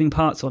 metal moving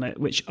parts on it,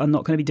 which are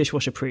not going to be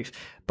dishwasher proof,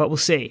 but we'll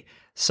see.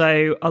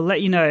 So I'll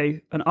let you know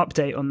an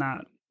update on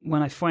that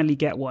when I finally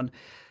get one.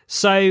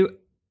 So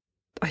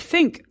I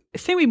think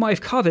we might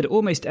have covered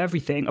almost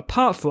everything,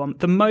 apart from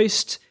the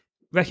most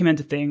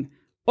recommended thing,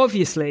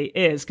 obviously,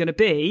 is going to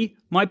be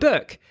my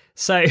book.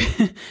 So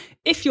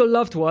if your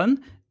loved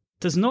one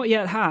does not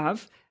yet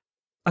have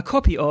a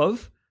copy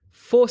of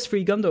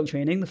Force-Free Gun Dog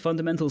Training, The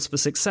Fundamentals for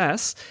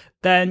Success,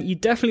 then you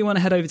definitely want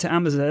to head over to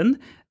Amazon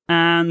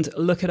and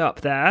look it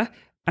up there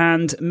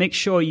and make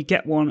sure you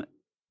get one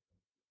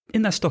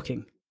in their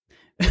stocking.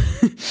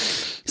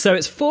 So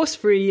it's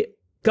Force-Free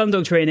Gun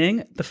Dog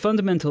Training, The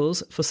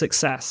Fundamentals for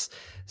Success.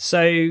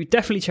 So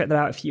definitely check that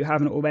out if you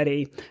haven't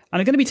already. And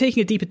I'm going to be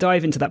taking a deeper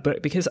dive into that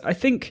book, because I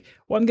think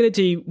what I'm going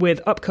to do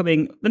with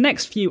the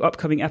next few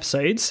upcoming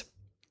episodes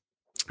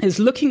is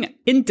looking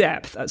in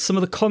depth at some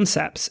of the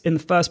concepts in the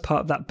first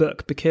part of that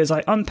book because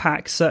I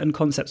unpack certain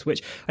concepts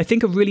which I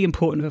think are really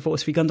important for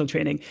force-free gun dog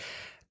training.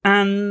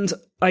 And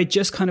I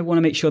just kind of want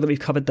to make sure that we've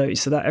covered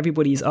those so that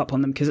everybody's up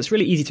on them, because it's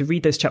really easy to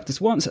read those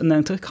chapters once and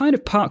then to kind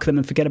of park them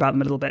and forget about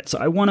them a little bit. So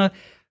I want to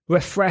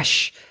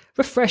refresh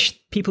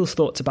people's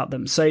thoughts about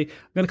them. So I'm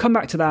going to come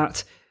back to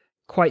that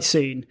quite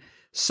soon.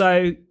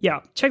 So yeah,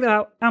 check that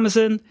out.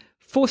 Amazon,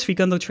 force-free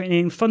gun dog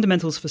training,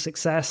 fundamentals for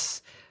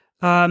success.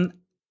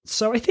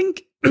 So I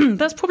think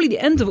that's probably the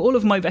end of all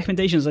of my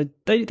recommendations. I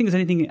don't think there's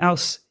anything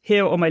else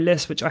here on my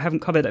list which I haven't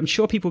covered. I'm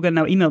sure people are going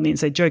to now email me and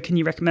say, Joe, can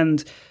you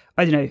recommend,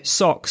 I don't know,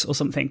 socks or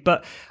something?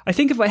 But I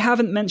think if I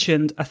haven't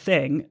mentioned a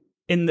thing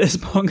in this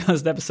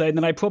podcast episode,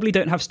 then I probably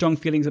don't have strong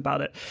feelings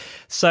about it.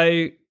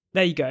 So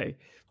there you go.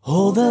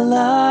 Hold the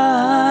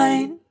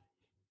line.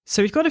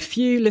 So we've got a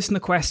few listener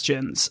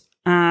questions,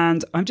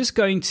 and I'm just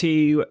going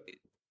to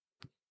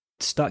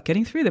start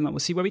getting through them and we'll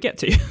see where we get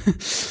to.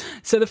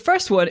 So the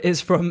first one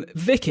is from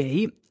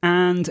Vicky,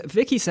 and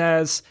Vicky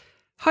says,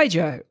 Hi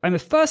Joe, I'm a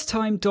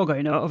first-time dog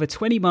owner of a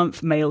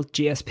 20-month male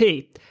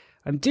GSP.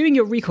 I'm doing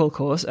your recall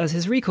course as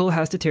his recall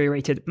has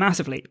deteriorated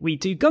massively. We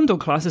do gun dog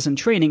classes and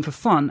training for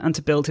fun and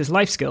to build his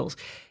life skills.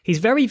 He's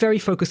very, very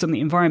focused on the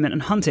environment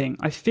and hunting.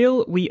 I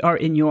feel we are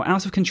in your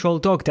out-of-control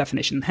dog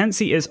definition, hence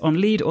he is on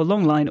lead or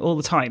long line all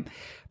the time.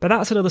 But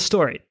that's another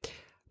story.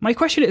 My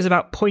question is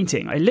about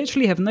pointing. I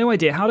literally have no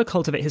idea how to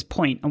cultivate his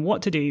point and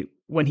what to do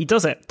when he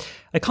does it.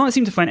 I can't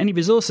seem to find any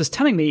resources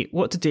telling me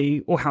what to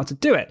do or how to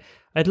do it.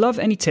 I'd love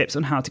any tips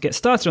on how to get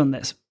started on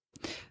this.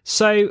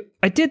 So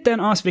I did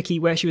then ask Vicky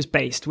where she was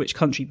based, which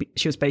country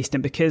she was based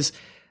in, because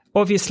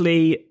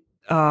obviously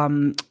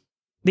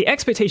the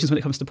expectations when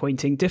it comes to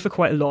pointing differ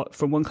quite a lot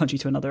from one country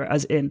to another,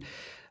 as in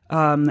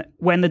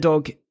when the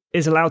dog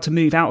is allowed to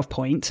move out of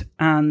point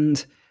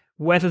and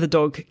whether the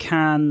dog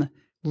can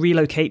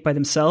relocate by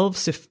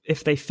themselves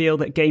if they feel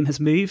that game has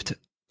moved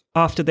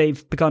after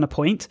they've begun a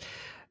point,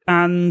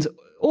 and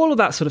all of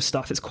that sort of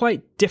stuff. It's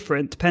quite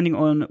different depending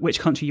on which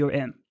country you're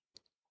in.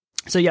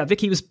 So yeah,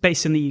 Vicky was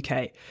based in the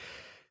UK.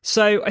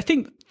 So I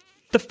think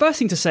the first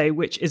thing to say,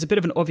 which is a bit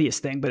of an obvious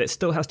thing, but it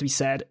still has to be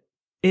said,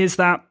 is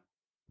that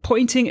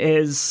pointing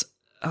is,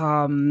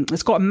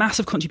 it's got a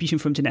massive contribution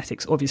from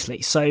genetics,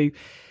 obviously. So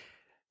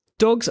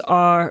dogs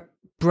are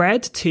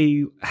bred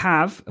to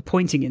have a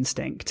pointing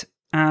instinct,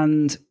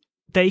 and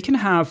they can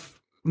have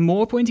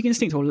more pointing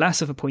instinct or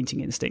less of a pointing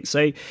instinct.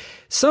 So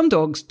some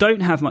dogs don't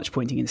have much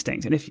pointing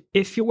instinct. And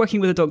if you're working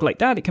with a dog like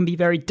that, it can be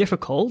very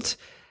difficult.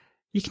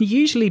 You can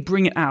usually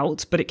bring it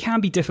out, but it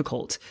can be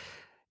difficult.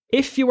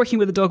 If you're working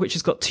with a dog which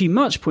has got too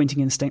much pointing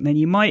instinct, then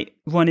you might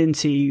run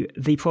into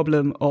the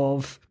problem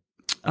of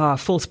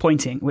false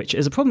pointing, which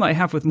is a problem that I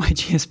have with my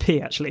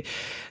GSP, actually.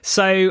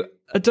 So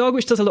a dog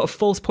which does a lot of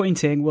false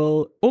pointing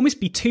will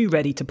almost be too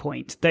ready to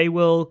point. They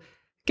will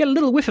get a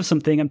little whiff of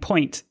something and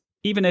point,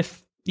 even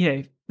if,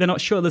 they're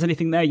not sure there's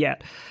anything there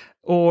yet.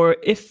 Or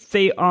if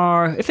they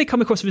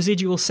come across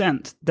residual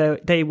scent,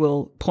 they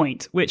will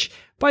point, which,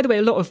 by the way,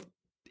 a lot of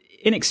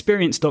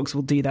inexperienced dogs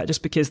will do that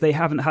just because they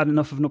haven't had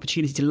enough of an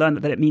opportunity to learn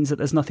that it means that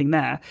there's nothing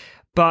there.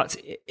 But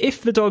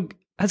if the dog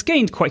has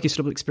gained quite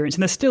considerable experience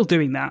and they're still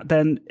doing that,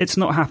 then it's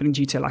not happening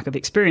due to a lack of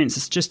experience.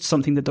 It's just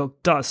something the dog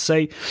does.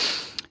 So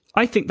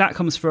I think that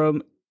comes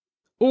from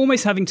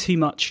almost having too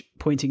much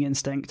pointing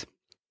instinct.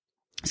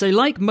 So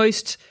like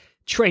most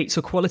traits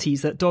or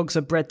qualities that dogs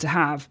are bred to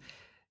have,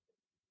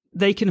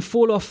 they can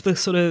fall off the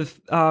sort of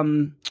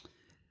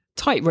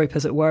tightrope,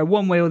 as it were,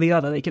 one way or the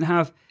other. They can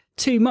have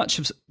too much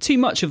of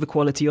the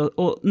quality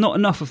or not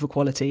enough of the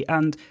quality.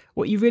 And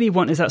what you really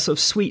want is that sort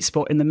of sweet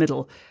spot in the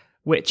middle,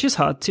 which is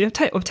hard to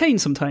obtain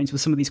sometimes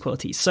with some of these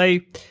qualities. So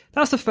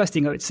that's the first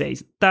thing I would say,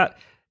 is that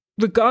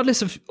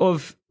regardless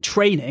of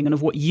training and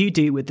of what you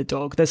do with the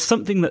dog, there's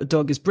something that the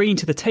dog is bringing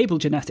to the table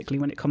genetically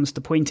when it comes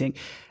to pointing.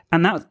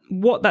 And that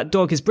what that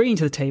dog is bringing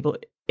to the table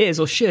is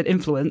or should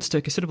influence to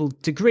a considerable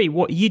degree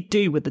what you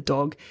do with the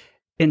dog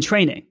in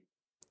training.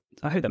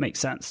 I hope that makes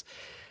sense.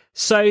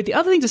 So the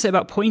other thing to say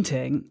about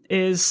pointing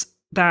is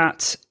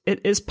that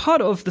it is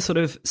part of the sort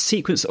of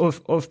sequence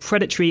of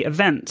predatory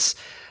events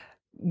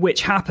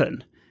which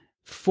happen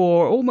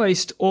for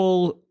almost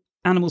all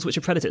animals which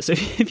are predators. So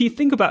if you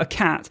think about a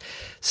cat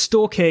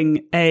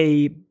stalking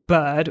a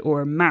bird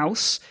or a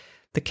mouse,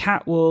 the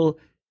cat will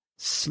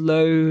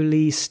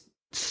slowly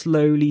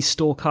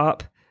stalk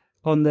up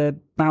on the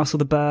mouse or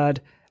the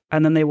bird,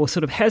 and then they will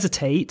sort of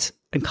hesitate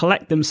and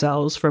collect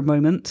themselves for a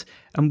moment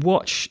and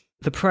watch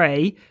the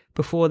prey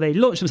before they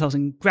launch themselves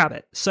and grab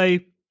it. So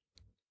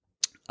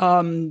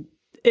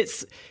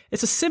it's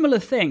a similar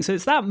thing. So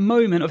it's that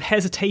moment of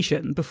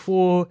hesitation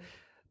before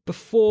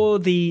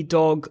the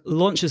dog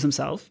launches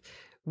himself,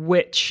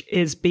 which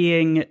is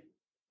being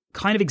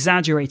kind of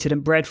exaggerated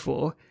and bred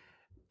for,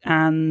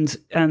 and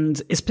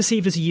is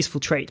perceived as a useful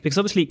trait, because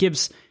obviously it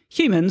gives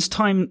humans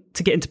time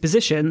to get into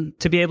position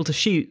to be able to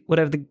shoot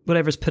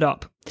whatever is put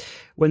up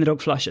when the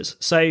dog flushes.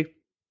 So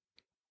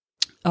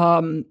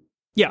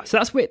yeah, so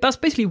that's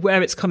basically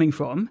where it's coming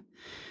from.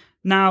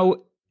 Now,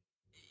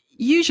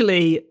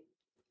 usually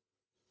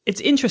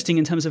it's interesting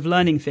in terms of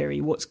learning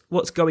theory,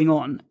 what's going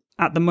on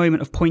at the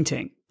moment of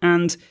pointing.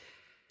 And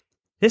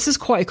this is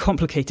quite a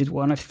complicated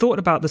one. I've thought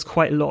about this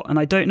quite a lot, and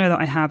I don't know that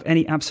I have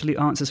any absolute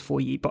answers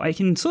for you, but I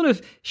can sort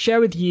of share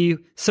with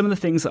you some of the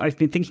things that I've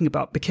been thinking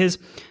about, because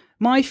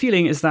my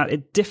feeling is that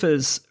it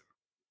differs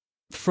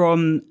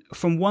from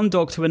one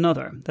dog to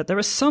another, that there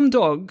are some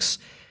dogs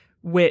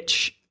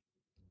which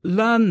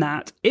learn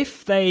that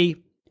if they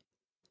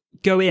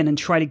go in and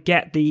try to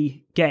get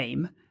the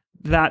game,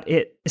 that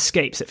it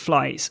escapes, it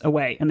flies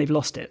away, and they've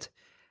lost it.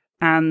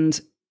 And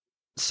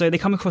so they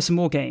come across some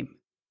more game,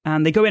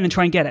 and they go in and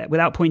try and get it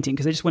without pointing,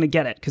 because they just want to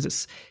get it, because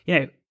it's,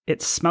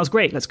 it smells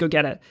great, let's go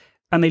get it.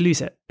 And they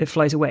lose it, it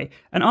flies away.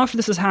 And after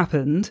this has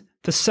happened,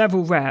 for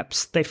several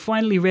reps, they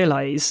finally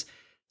realize,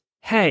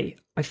 hey,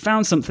 I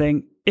found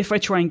something. If I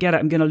try and get it,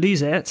 I'm going to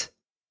lose it.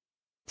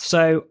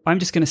 So I'm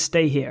just going to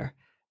stay here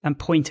and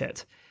point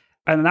it.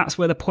 And that's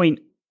where the point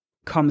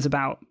comes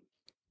about.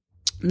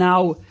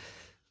 Now,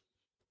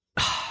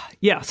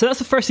 yeah, so that's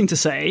the first thing to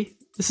say.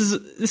 This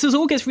is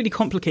all gets really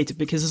complicated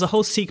because there's a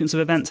whole sequence of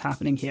events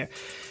happening here.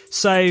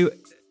 So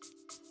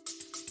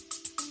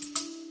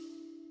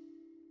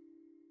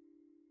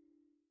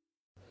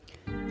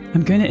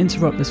I'm going to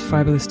interrupt this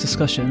fabulous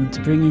discussion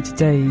to bring you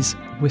today's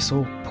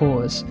Whistle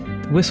Pause.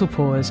 The Whistle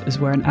Pause is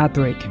where an ad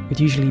break would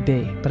usually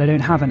be, but I don't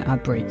have an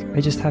ad break.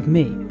 I just have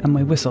me and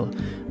my whistle,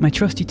 my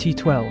trusty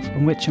T12,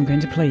 on which I'm going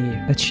to play you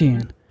a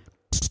tune.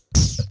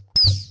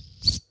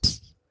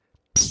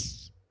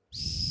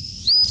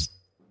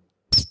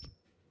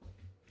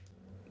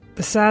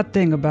 The sad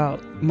thing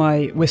about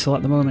my whistle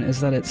at the moment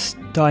is that it's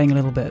dying a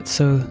little bit,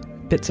 so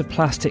bits of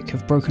plastic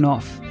have broken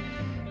off.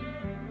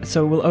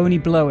 So it will only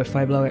blow if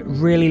I blow it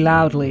really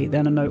loudly,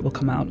 then a note will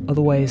come out.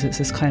 Otherwise, it's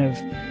this kind of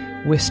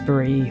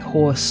whispery,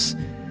 hoarse,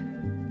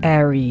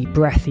 airy,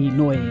 breathy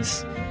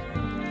noise.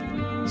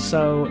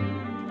 So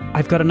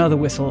I've got another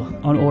whistle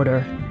on order,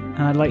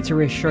 and I'd like to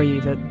reassure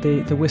you that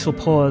the whistle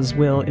pause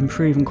will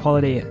improve in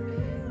quality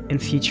in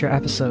future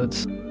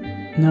episodes.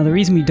 Now, the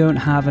reason we don't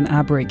have an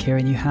ad break here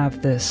and you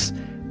have this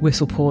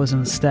whistle pause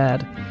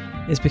instead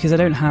is because I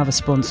don't have a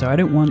sponsor. I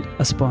don't want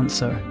a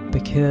sponsor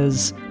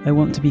because I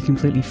want to be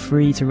completely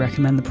free to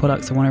recommend the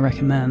products I want to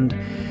recommend,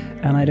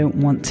 and I don't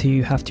want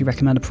to have to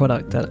recommend a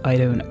product that I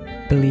don't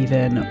believe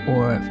in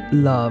or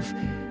love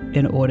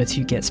in order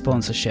to get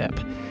sponsorship.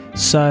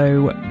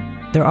 So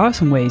there are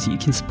some ways that you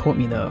can support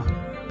me though,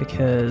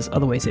 because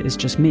otherwise it is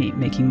just me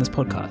making this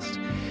podcast.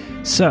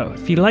 So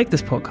if you like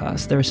this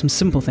podcast, there are some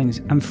simple things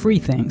and free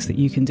things that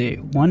you can do.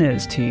 One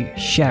is to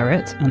share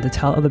it and to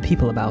tell other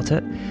people about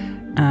it,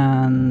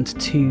 and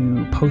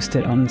to post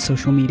it on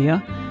social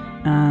media,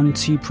 and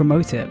to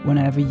promote it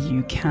whenever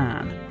you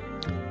can.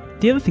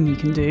 The other thing you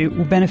can do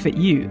will benefit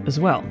you as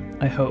well,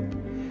 I hope.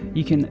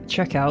 You can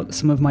check out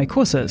some of my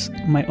courses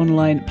on my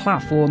online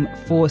platform,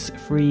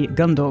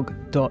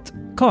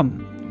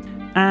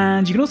 forcefreegundog.com.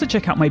 And you can also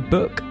check out my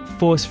book,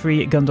 Force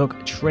Free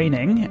Gundog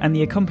Training, and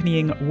the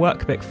accompanying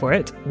workbook for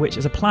it, which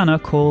is a planner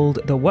called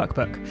The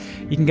Workbook.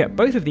 You can get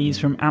both of these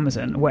from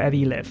Amazon, wherever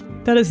you live.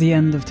 That is the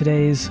end of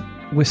today's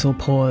Whistle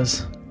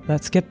Pause.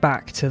 Let's get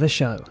back to the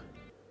show.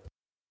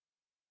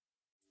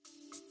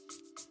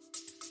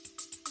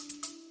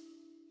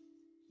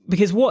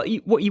 Because what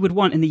you would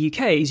want in the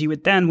UK is you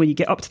would then, when you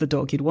get up to the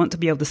dog, you'd want to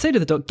be able to say to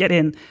the dog, get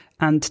in,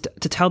 and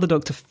to tell the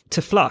dog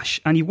to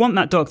flush. And you want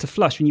that dog to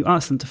flush when you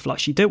ask them to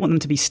flush. You don't want them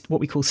to be what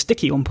we call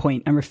sticky on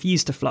point and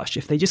refuse to flush.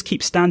 If they just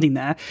keep standing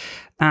there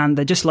and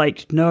they're just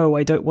like, no,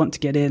 I don't want to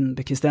get in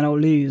because then I'll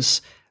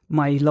lose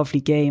my lovely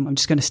game. I'm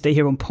just going to stay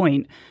here on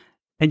point.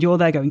 And you're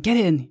there going, get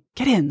in,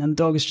 and the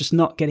dog is just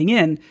not getting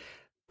in,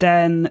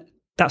 then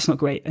that's not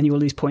great, and you will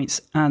lose points.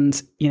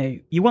 And,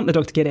 you want the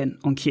dog to get in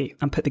on cue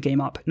and put the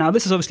game up. Now,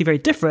 this is obviously very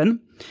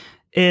different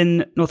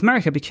in North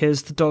America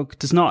because the dog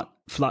does not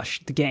flush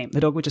the game.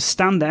 The dog will just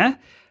stand there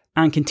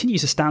and continue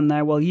to stand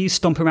there while you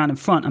stomp around in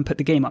front and put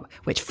the game up,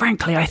 which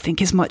frankly I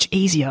think is much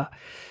easier.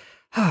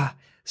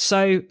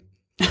 So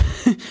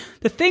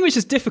the thing which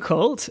is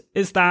difficult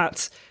is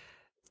that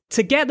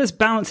to get this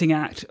balancing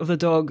act of the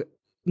dog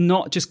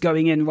not just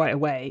going in right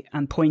away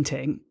and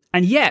pointing,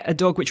 and yet a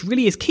dog which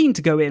really is keen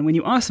to go in when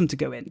you ask them to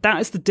go in, that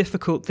is the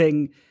difficult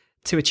thing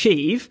to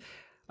achieve.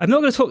 I'm not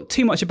going to talk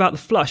too much about the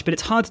flush, but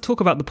it's hard to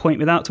talk about the point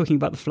without talking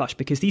about the flush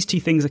because these two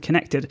things are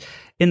connected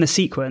in the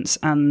sequence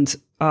and,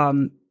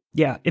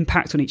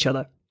 impact on each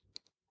other.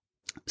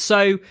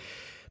 So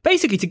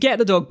basically, to get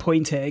the dog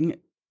pointing,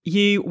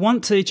 you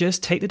want to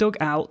just take the dog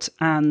out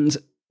and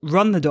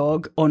run the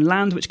dog on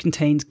land which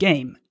contains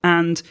game.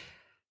 And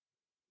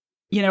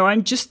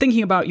I'm just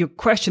thinking about your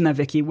question there,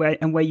 Vicky,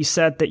 where you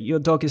said that your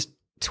dog is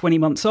 20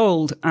 months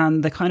old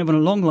and they're kind of on a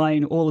long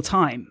line all the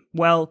time.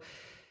 Well,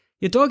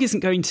 your dog isn't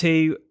going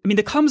to,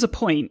 there comes a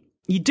point,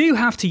 you do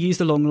have to use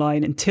the long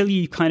line until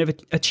you kind of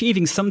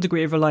achieving some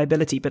degree of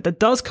reliability. But there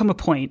does come a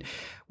point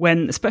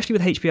when, especially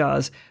with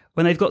HPRs,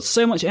 when they've got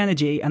so much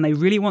energy and they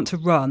really want to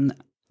run,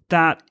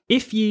 that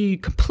if you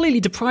completely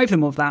deprive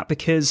them of that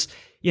because,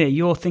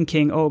 you're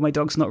thinking, oh, my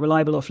dog's not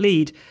reliable off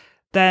lead,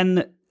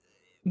 then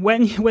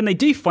when they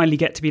do finally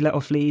get to be let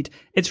off lead,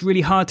 it's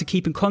really hard to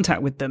keep in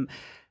contact with them.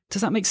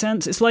 Does that make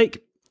sense?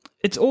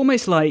 It's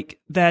almost like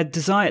their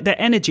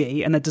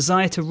energy and their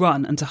desire to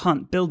run and to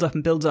hunt build up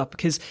and builds up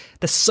because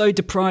they're so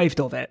deprived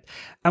of it.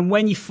 And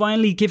when you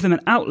finally give them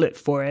an outlet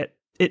for it,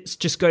 it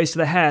just goes to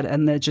their head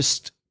and they're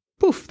just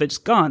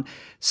gone.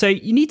 So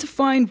you need to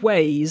find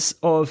ways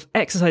of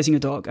exercising your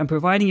dog and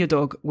providing your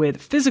dog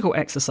with physical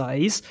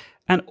exercise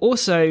and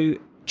also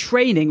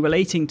training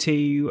relating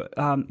to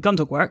gun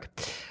dog work,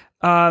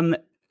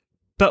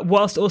 but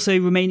whilst also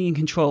remaining in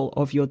control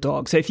of your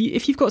dog. So if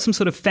you've got some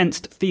sort of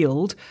fenced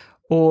field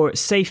or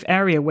safe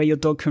area where your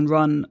dog can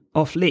run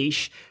off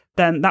leash,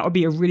 then that would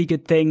be a really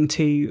good thing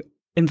to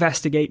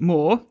investigate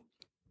more.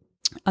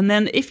 And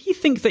then if you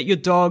think that your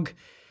dog,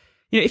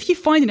 if you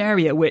find an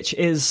area which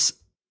is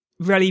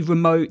really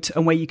remote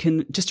and where you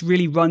can just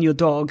really run your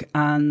dog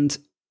and,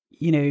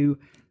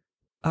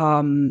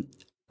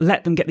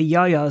 let them get the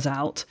yayas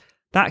out,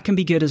 that can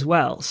be good as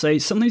well. So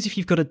sometimes if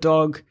you've got a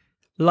dog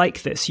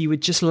like this, you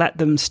would just let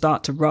them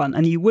start to run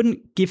and you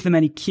wouldn't give them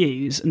any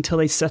cues until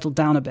they settle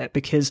down a bit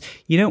because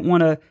you don't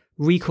want to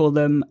recall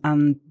them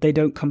and they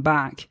don't come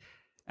back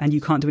and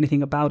you can't do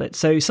anything about it.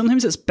 So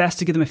sometimes it's best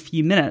to give them a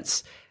few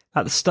minutes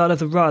at the start of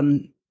the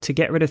run to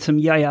get rid of some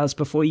yayas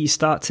before you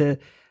start to,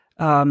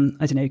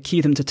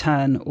 cue them to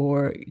turn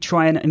or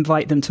try and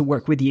invite them to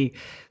work with you.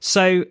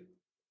 So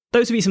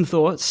those would be some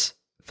thoughts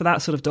for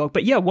that sort of dog.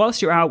 But yeah,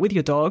 whilst you're out with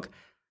your dog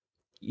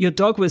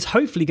was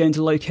hopefully going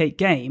to locate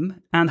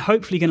game and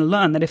hopefully going to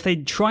learn that if they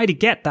try to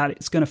get that,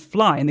 it's going to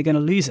fly and they're going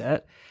to lose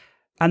it.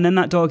 And then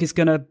that dog is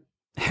going to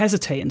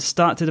hesitate and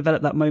start to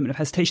develop that moment of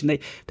hesitation.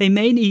 They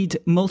may need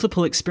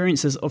multiple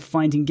experiences of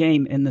finding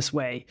game in this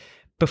way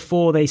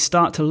before they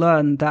start to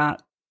learn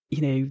that,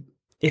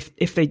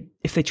 if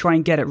they try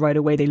and get it right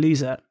away, they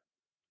lose it.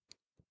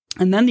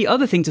 And then the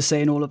other thing to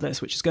say in all of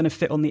this, which is going to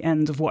fit on the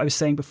end of what I was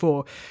saying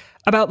before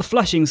about the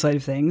flushing side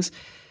of things,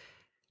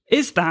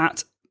 is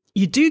that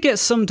you do get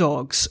some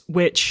dogs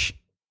which,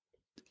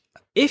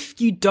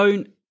 if you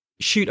don't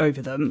shoot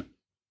over them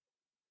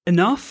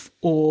enough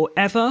or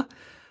ever,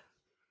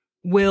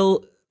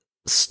 will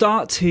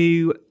start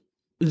to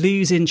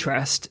lose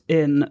interest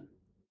in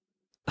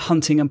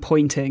hunting and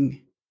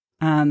pointing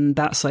and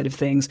that side of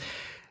things.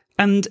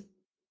 And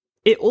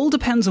it all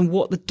depends on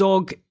what the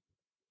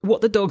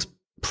dog's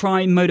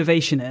prime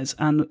motivation is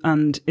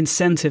and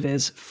incentive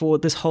is for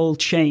this whole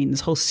chain,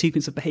 this whole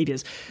sequence of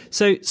behaviors.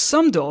 So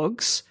some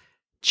dogs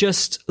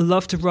just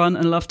love to run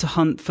and love to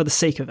hunt for the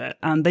sake of it.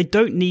 And they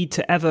don't need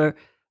to ever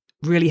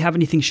really have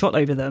anything shot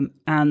over them.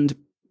 And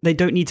they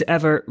don't need to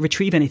ever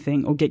retrieve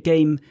anything or get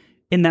game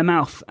in their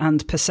mouth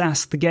and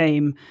possess the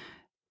game.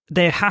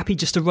 They're happy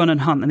just to run and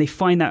hunt. And they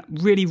find that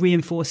really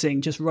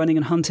reinforcing, just running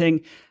and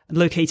hunting and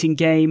locating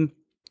game.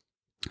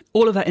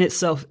 All of that in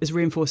itself is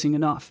reinforcing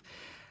enough.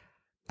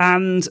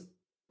 And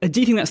I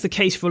do think that's the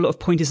case for a lot of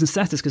pointers and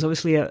setters, because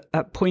obviously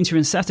at pointer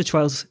and setter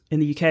trials in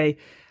the UK,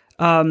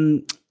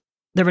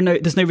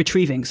 there's no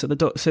retrieving, so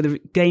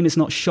the game is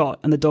not shot,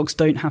 and the dogs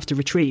don't have to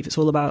retrieve. It's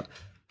all about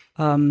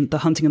the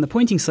hunting and the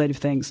pointing side of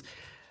things.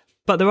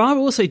 But there are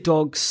also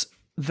dogs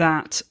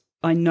that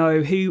I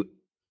know who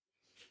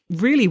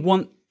really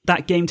want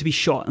that game to be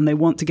shot, and they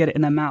want to get it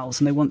in their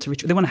mouths, and they want to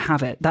they want to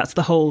have it. That's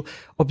the whole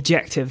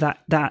objective,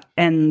 that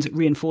end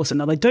reinforcer.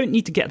 Now, they don't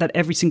need to get that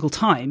every single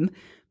time,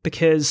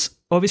 because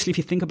obviously, if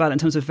you think about it in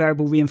terms of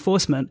variable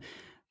reinforcement,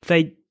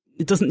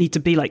 it doesn't need to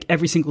be like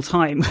every single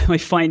time I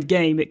find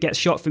game, it gets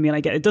shot for me and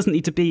I get it. It doesn't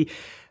need to be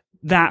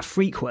that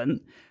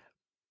frequent,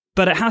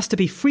 but it has to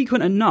be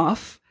frequent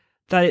enough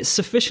that it's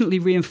sufficiently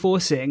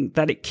reinforcing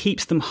that it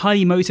keeps them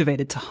highly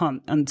motivated to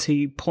hunt and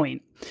to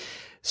point.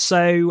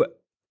 So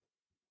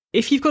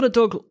if you've got a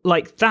dog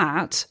like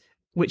that,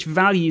 which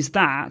values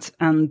that,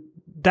 and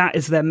that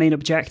is their main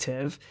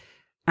objective,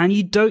 and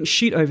you don't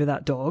shoot over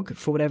that dog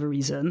for whatever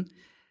reason,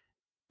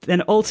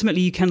 then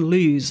ultimately you can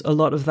lose a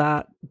lot of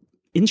that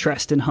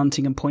interest in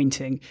hunting and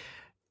pointing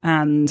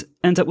and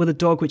end up with a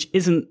dog which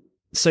isn't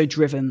so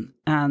driven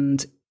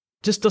and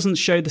just doesn't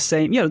show the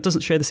same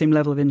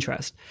level of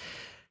interest.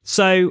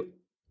 So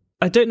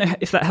I don't know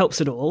if that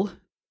helps at all.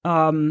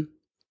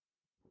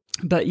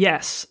 But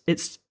yes,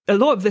 it's a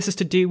lot of this is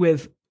to do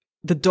with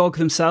the dog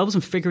themselves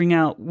and figuring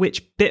out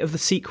which bit of the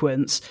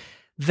sequence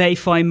they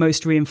find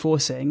most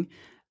reinforcing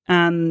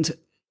and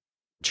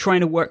trying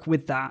to work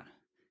with that.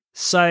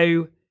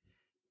 So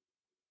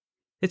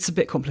it's a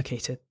bit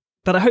complicated,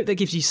 but I hope that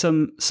gives you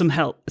some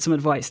help, some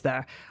advice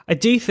there. I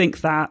do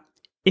think that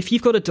if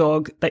you've got a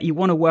dog that you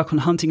want to work on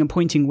hunting and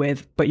pointing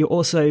with, but you're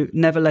also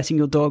never letting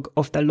your dog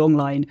off their long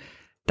line,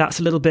 that's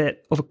a little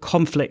bit of a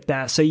conflict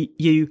there. So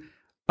you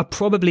are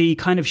probably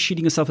kind of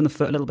shooting yourself in the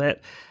foot a little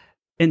bit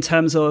in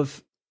terms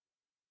of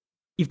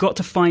you've got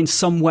to find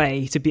some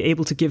way to be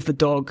able to give the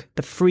dog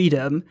the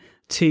freedom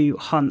to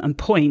hunt and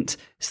point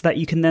so that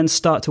you can then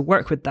start to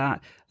work with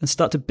that and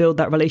start to build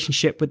that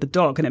relationship with the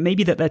dog. And it may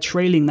be that they're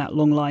trailing that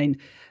long line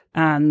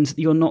and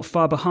you're not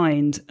far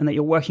behind and that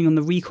you're working on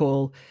the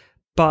recall,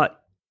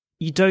 but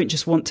you don't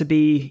just want to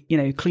be,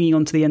 clinging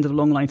onto the end of a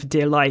long line for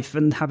dear life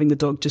and having the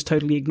dog just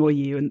totally ignore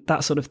you and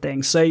that sort of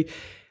thing. So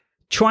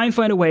try and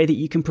find a way that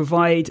you can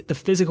provide the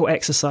physical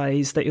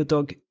exercise that your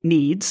dog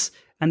needs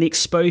and the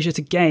exposure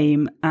to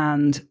game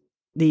and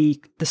the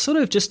sort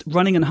of just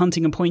running and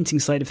hunting and pointing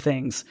side of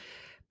things,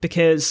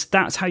 because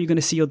that's how you're going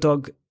to see your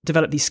dog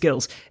develop these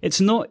skills. It's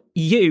not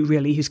you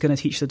really who's going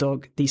to teach the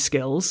dog these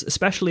skills,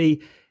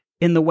 especially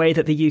in the way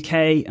that the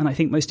UK and I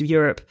think most of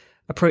Europe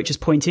approaches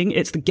pointing.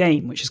 It's the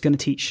game which is going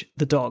to teach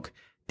the dog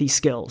these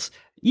skills.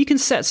 You can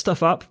set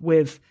stuff up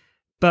with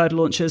bird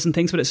launchers and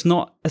things, but it's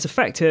not as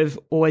effective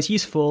or as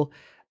useful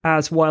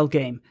as wild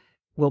game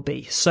will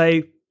be.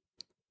 So,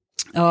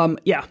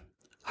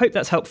 hope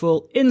that's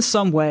helpful in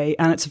some way.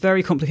 And it's a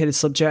very complicated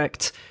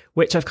subject,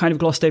 which I've kind of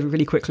glossed over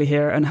really quickly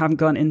here and haven't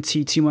gone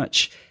into too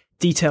much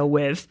detail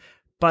with.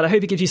 But I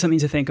hope it gives you something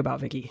to think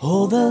about, Vicky.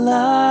 Hold the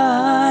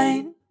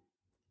line.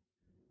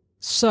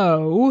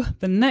 So,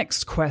 the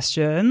next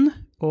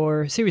question,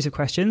 or series of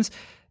questions,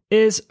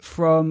 is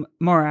from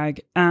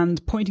Morag,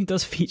 and pointing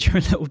does feature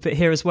a little bit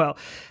here as well.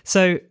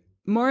 So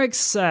Morag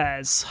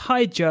says,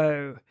 "Hi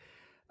Joe,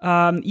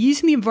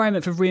 using the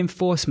environment for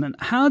reinforcement,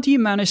 how do you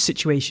manage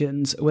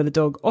situations where the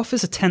dog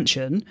offers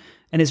attention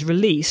and is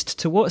released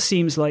to what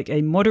seems like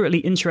a moderately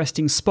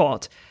interesting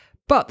spot,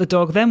 but the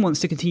dog then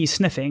wants to continue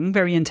sniffing,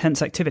 very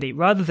intense activity,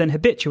 rather than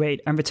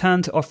habituate and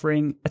return to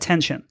offering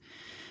attention?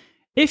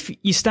 If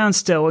you stand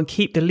still and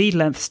keep the lead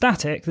length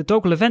static, the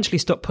dog will eventually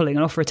stop pulling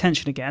and offer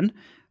attention again.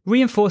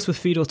 Reinforce with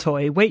food or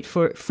toy, wait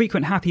for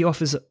frequent happy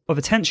offers of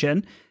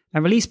attention,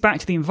 and release back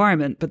to the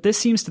environment, but this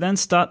seems to then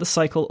start the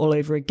cycle all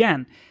over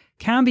again.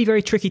 Can be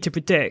very tricky to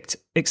predict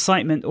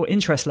excitement or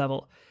interest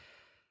level."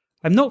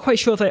 I'm not quite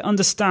sure if I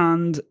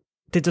understand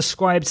the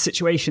described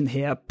situation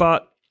here,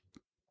 but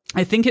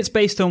I think it's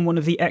based on one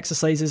of the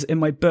exercises in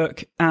my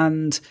book,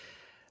 and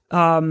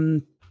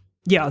an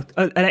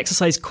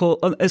exercise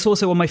called, it's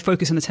also on my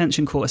focus and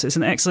attention course. It's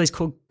an exercise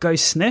called Go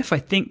Sniff. I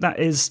think that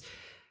is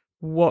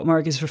what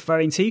Mark is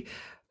referring to.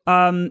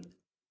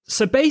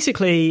 So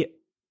basically,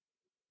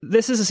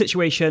 this is a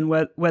situation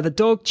where the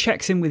dog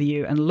checks in with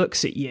you and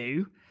looks at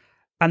you,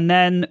 and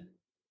then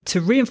to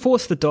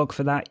reinforce the dog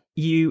for that,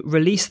 you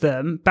release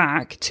them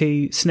back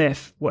to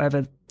sniff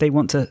whatever they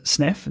want to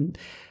sniff and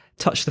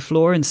touch the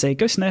floor and say,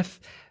 "Go sniff."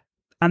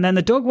 And then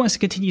the dog wants to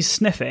continue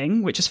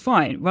sniffing, which is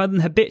fine, rather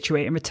than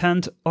habituate and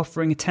return to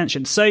offering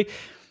attention. So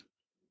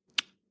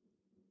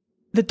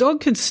the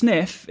dog can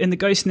sniff in the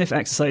Go Sniff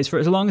exercise for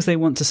as long as they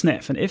want to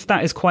sniff. And if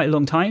that is quite a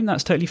long time,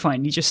 that's totally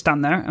fine. You just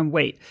stand there and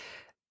wait.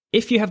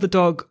 If you have the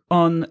dog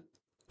on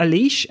a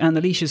leash, and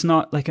the leash is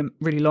not like a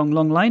really long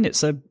line,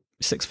 it's a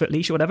 6-foot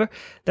leash or whatever,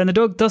 then the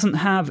dog doesn't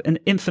have an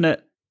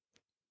infinite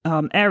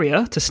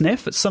area to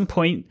sniff. At some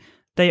point,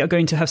 they are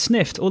going to have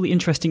sniffed all the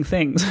interesting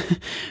things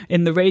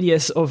in the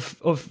radius of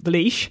the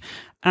leash,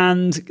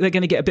 and they're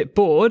going to get a bit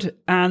bored,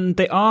 and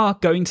they are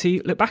going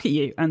to look back at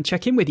you and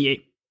check in with you.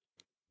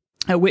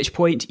 At which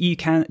point you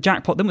can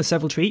jackpot them with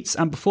several treats,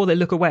 and before they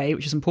look away,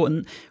 which is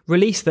important,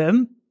 release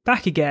them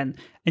back again.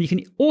 And you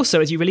can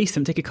also, as you release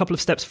them, take a couple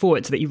of steps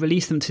forward so that you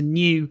release them to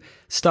new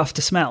stuff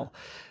to smell.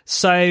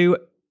 So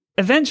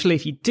eventually,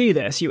 if you do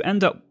this, you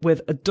end up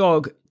with a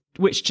dog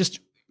which just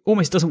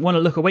almost doesn't want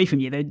to look away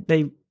from you.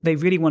 They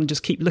really want to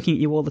just keep looking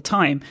at you all the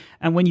time.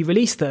 And when you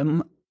release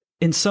them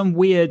in some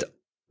weird,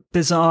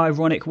 bizarre,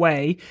 ironic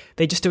way,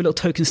 they just do a little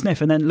token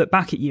sniff and then look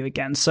back at you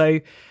again.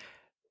 So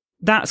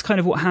that's kind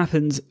of what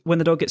happens when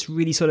the dog gets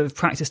really sort of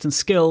practiced and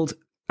skilled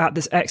at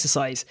this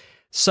exercise.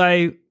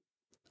 So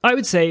I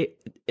would say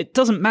it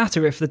doesn't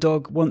matter if the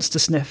dog wants to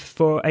sniff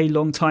for a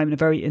long time in a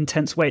very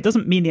intense way. It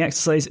doesn't mean the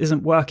exercise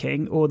isn't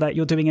working or that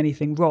you're doing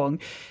anything wrong.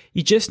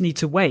 You just need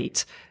to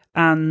wait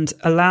and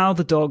allow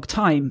the dog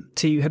time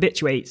to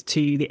habituate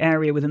to the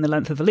area within the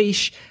length of the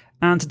leash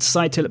and to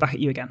decide to look back at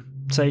you again.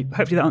 So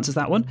hopefully that answers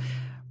that one.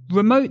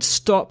 Remote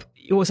stop.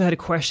 You also had a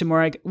question,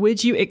 Morag.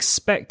 Would you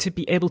expect to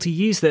be able to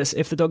use this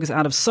if the dog is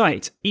out of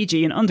sight,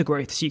 e.g. in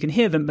undergrowth, so you can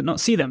hear them but not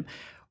see them?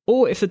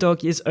 Or if the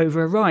dog is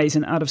over a rise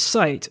and out of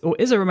sight? Or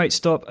is a remote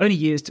stop only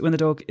used when the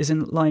dog is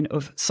in line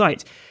of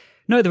sight?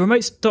 No, the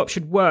remote stop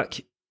should work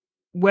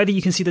whether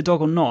you can see the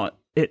dog or not.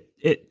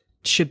 It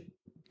should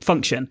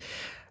function.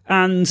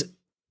 And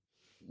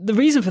the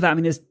reason for that, I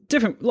mean, there's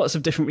lots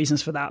of different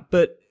reasons for that,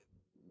 but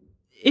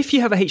if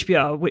you have a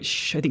HPR,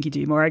 which I think you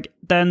do, Morag,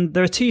 then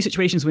there are two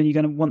situations when you're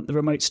going to want the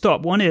remote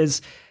stop. One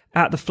is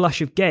at the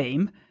flush of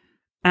game,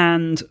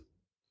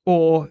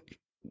 or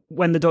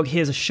when the dog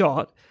hears a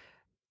shot.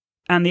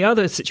 And the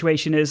other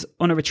situation is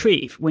on a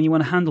retrieve, when you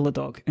want to handle the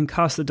dog and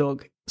cast the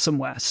dog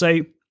somewhere. So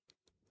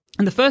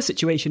in the first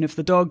situation, if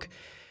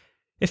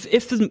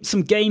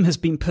some game has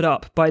been put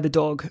up by the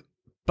dog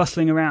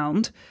bustling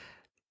around,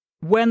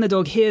 when the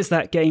dog hears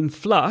that game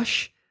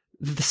flush,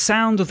 the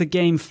sound of the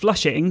game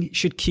flushing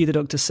should cue the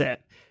dog to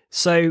sit.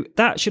 So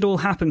that should all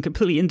happen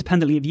completely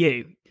independently of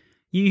you.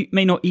 You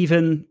may not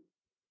even,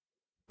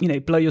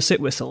 blow your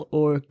sit whistle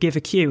or give a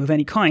cue of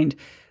any kind.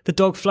 The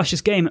dog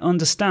flushes game and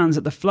understands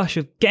that the flush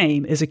of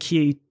game is a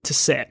cue to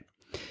sit.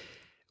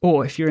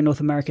 Or if you're in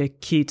North America,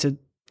 cue to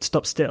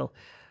stop still.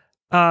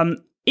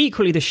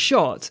 Equally, the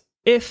shot,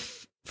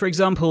 if, for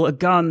example, a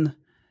gun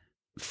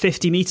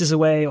 50 meters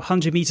away or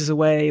 100 meters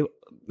away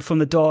from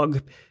the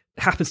dog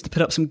happens to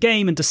put up some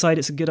game and decide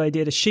it's a good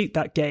idea to shoot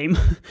that game,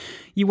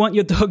 you want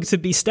your dog to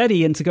be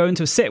steady and to go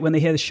into a sit when they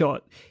hear the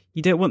shot.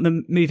 You don't want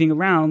them moving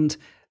around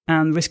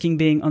and risking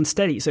being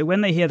unsteady. So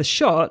when they hear the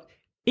shot,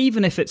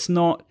 even if it's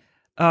not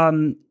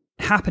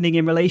happening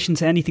in relation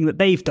to anything that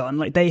they've done,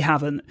 like they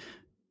haven't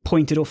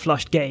pointed or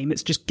flushed game,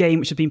 it's just game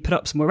which has been put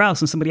up somewhere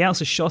else and somebody else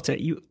has shot it,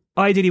 you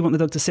ideally want the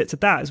dog to sit to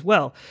that as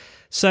well.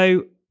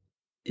 So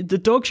the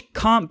dog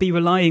can't be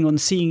relying on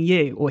seeing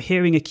you or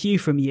hearing a cue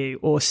from you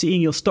or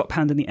seeing your stop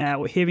hand in the air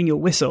or hearing your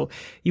whistle.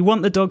 You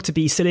want the dog to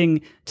be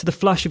sitting to the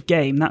flush of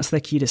game, that's their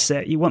cue to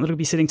sit. You want the dog to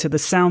be sitting to the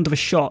sound of a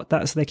shot,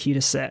 that's their cue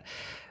to sit.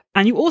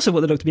 And you also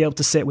want the dog to be able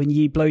to sit when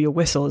you blow your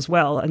whistle as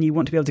well, and you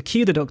want to be able to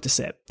cue the dog to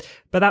sit.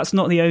 But that's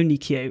not the only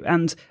cue.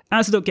 And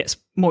as the dog gets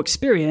more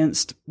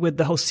experienced with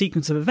the whole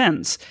sequence of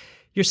events,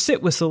 your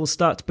sit whistles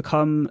start to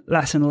become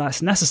less and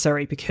less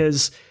necessary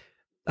because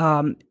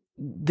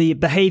the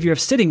behavior of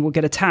sitting will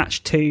get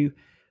attached to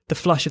the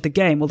flush of the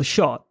game or the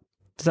shot.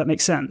 Does that make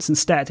sense?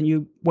 Instead, and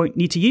you won't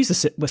need to use the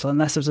sit whistle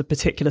unless there's a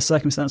particular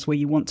circumstance where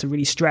you want to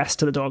really stress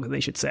to the dog that they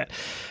should sit.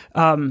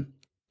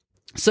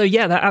 So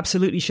yeah, that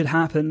absolutely should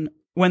happen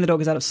when the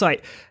dog is out of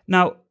sight.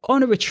 Now,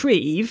 on a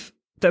retrieve,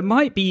 there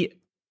might be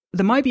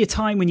a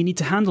time when you need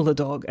to handle the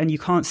dog and you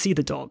can't see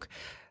the dog.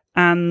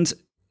 And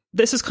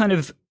this is kind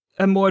of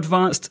a more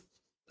advanced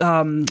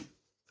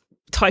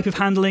type of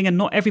handling, and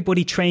not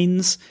everybody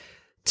trains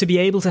to be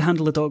able to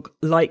handle a dog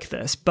like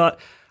this. But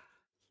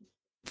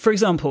for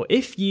example,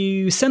 if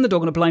you send the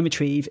dog on a blind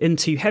retrieve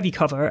into heavy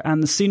cover,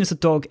 and as soon as the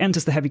dog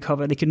enters the heavy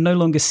cover, they can no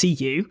longer see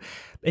you,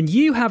 and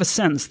you have a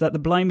sense that the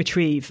blind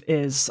retrieve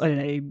is, I don't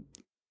know,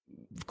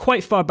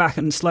 quite far back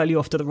and slightly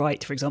off to the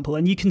right, for example,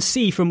 and you can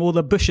see from all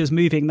the bushes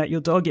moving that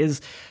your dog is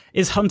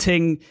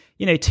hunting,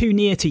 too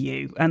near to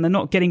you, and they're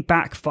not getting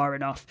back far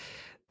enough,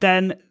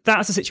 then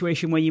that's a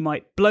situation where you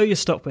might blow your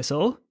stop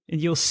whistle,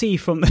 and you'll see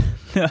from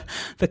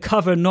the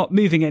cover not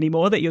moving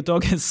anymore that your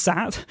dog has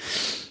sat.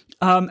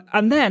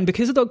 And then,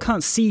 because the dog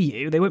can't see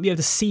you, they won't be able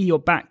to see your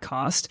back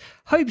cast.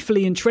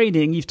 Hopefully in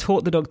training, you've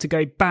taught the dog to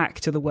go back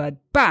to the word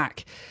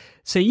back.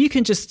 So you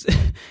can just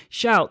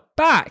shout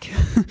back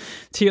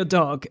to your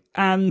dog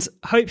and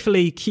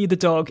hopefully cue the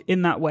dog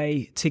in that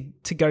way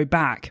to go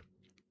back.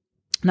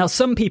 Now,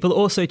 some people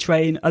also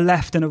train a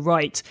left and a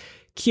right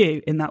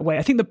cue in that way.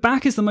 I think the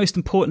back is the most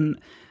important.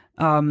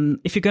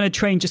 If you're going to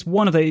train just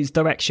one of those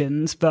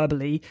directions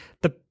verbally,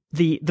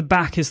 the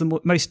back is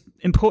the most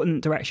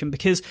important direction,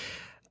 because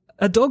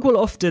a dog will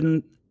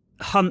often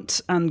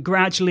hunt and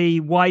gradually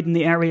widen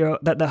the area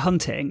that they're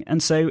hunting.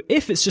 And so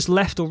if it's just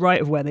left or right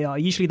of where they are,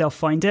 usually they'll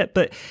find it.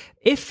 But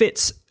if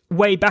it's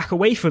way back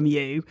away from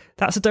you,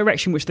 that's a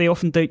direction which they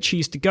often don't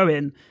choose to go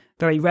in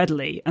very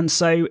readily. And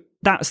so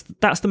that's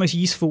the most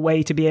useful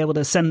way to be able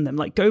to send them,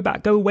 like, go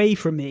back, go away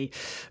from me,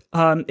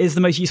 is the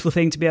most useful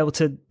thing to be able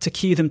to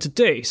cue them to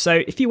do.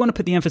 So if you want to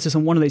put the emphasis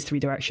on one of those three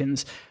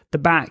directions, the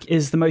back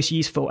is the most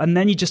useful. And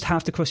then you just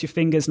have to cross your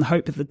fingers and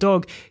hope that the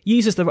dog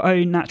uses their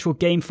own natural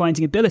game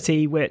finding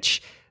ability,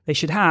 which they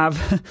should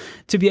have,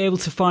 to be able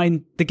to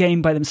find the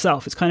game by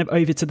themselves. It's kind of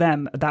over to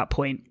them at that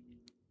point.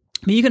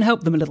 But you can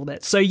help them a little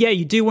bit. So yeah,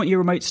 you do want your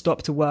remote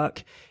stop to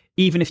work,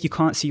 even if you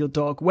can't see your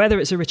dog, whether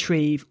it's a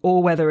retrieve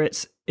or whether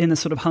it's in a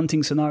sort of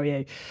hunting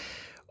scenario.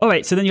 All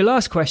right, so then your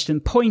last question,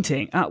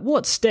 pointing. At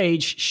what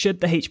stage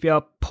should the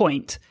HBR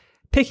point?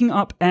 Picking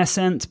up air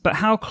scent, but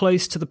how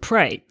close to the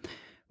prey?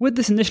 Would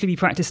this initially be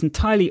practiced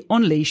entirely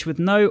on leash with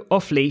no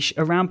off leash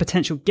around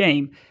potential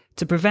game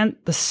to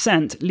prevent the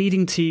scent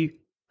leading to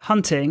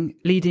hunting,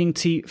 leading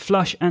to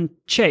flush and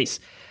chase?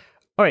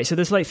 All right, so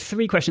there's like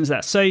three questions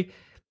there. So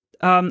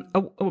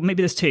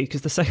maybe there's two,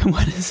 because the second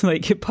one is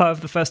like part of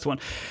the first one.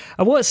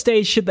 At what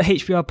stage should the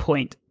HBR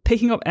point?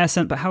 Picking up air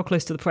scent, but how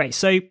close to the prey?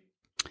 So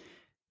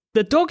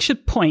the dog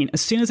should point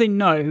as soon as they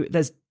know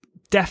there's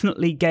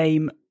definitely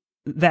game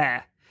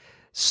there.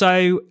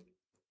 So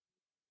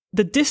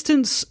the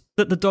distance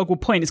that the dog will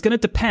point is going to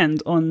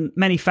depend on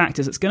many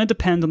factors. It's going to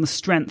depend on the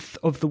strength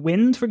of the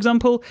wind, for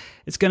example.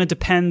 It's going to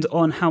depend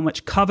on how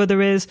much cover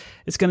there is.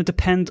 It's going to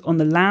depend on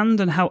the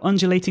land and how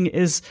undulating it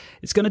is.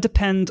 It's going to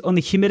depend on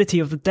the humidity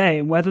of the day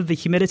and whether the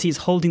humidity is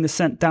holding the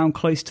scent down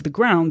close to the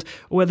ground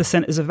or whether the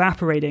scent is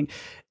evaporating.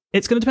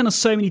 It's going to depend on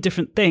so many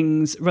different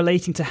things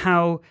relating to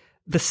how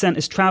the scent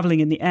is traveling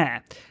in the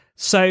air.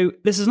 So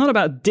this is not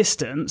about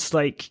distance,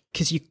 like,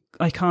 because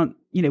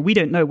we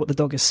don't know what the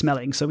dog is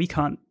smelling, so we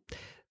can't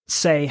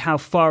say how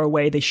far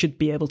away they should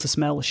be able to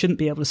smell or shouldn't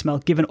be able to smell,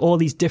 given all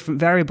these different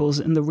variables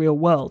in the real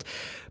world.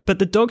 But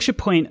the dog should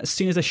point as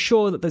soon as they're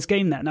sure that there's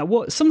game there. Now,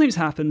 what sometimes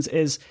happens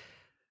is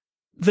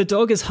the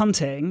dog is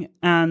hunting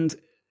and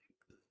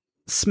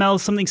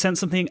smells something, senses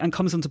something, and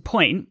comes on to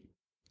point,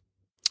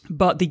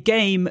 but the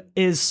game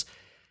is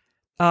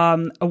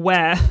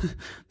aware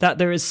that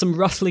there is some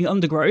rustling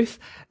undergrowth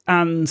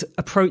and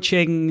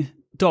approaching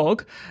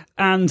dog,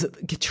 and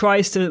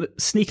tries to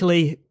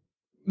sneakily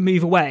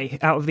move away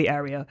out of the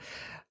area.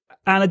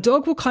 And a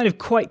dog will kind of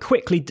quite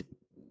quickly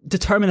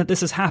determine that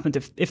this has happened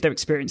if they're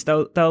experienced.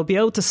 They'll be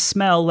able to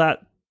smell that,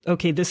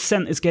 okay, this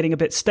scent is getting a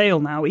bit stale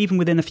now, even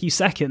within a few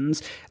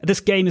seconds. This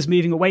game is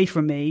moving away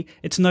from me.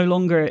 It's no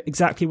longer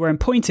exactly where I'm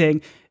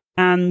pointing.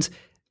 And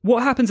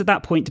what happens at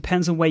that point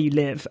depends on where you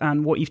live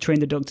and what you've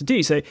trained the dog to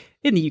do. So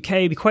in the UK,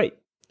 it'd be quite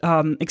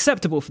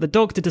acceptable for the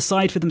dog to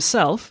decide for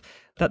themselves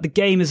that the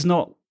game is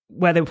not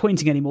where they're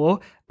pointing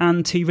anymore,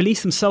 and to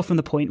release themselves from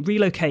the point,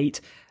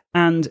 relocate,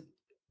 and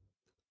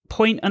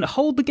point and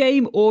hold the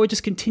game, or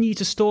just continue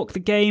to stalk the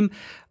game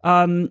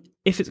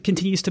if it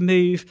continues to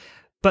move,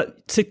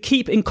 but to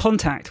keep in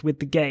contact with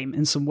the game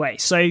in some way.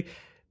 So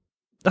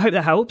I hope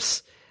that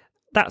helps.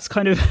 That's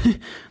kind of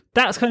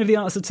the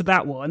answer to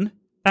that one.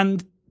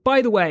 And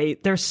by the way,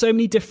 there are so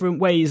many different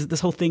ways that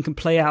this whole thing can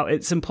play out.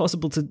 It's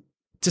impossible to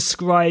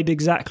describe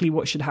exactly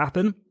what should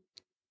happen.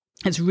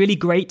 It's really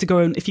great to go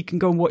and if you can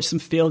go and watch some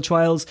field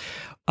trials,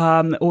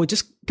 or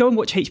just go and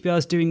watch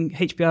HBRs doing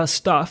HBR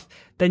stuff,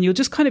 then you'll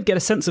just kind of get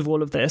a sense of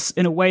all of this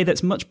in a way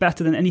that's much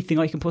better than anything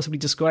I can possibly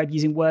describe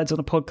using words on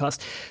a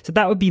podcast. So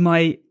that would be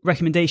my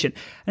recommendation.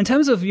 In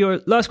terms of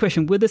your last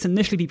question, would this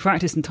initially be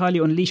practiced entirely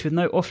on leash with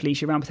no off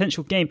leash around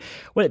potential game?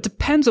 Well, it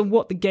depends on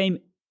what the game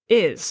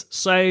is.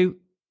 So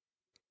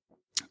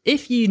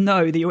if you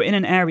know that you're in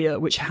an area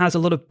which has a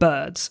lot of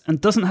birds and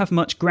doesn't have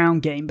much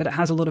ground game, but it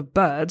has a lot of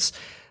birds,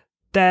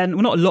 then,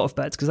 well, not a lot of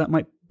birds, because that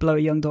might blow a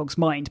young dog's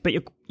mind, but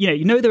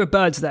you know there are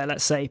birds there,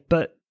 let's say,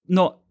 but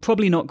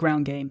probably not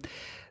ground game,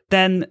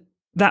 then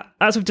that,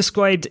 as I've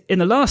described in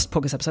the last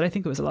podcast episode, I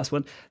think it was the last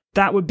one,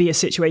 that would be a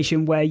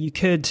situation where you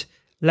could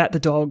let the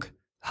dog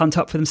hunt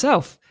up for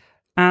themselves.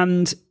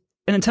 And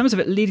in terms of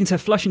it leading to a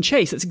flush and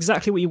chase, that's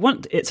exactly what you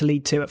want it to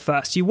lead to at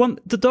first. You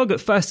want the dog at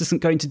first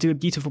isn't going to do a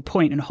beautiful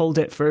point and hold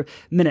it for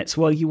minutes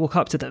while you walk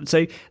up to them.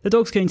 So the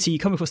dog's going to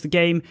come across the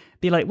game,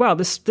 be like, wow,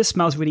 this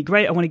smells really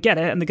great, I want to get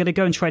it, and they're going to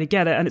go and try to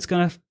get it, and it's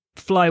going to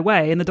fly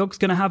away, and the dog's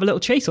going to have a little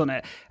chase on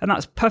it, and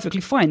that's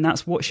perfectly fine.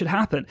 That's what should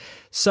happen.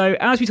 So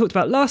as we talked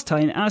about last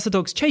time, as the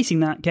dog's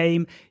chasing that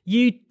game,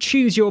 you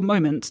choose your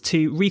moment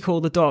to recall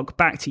the dog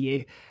back to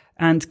you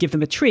and give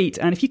them a treat.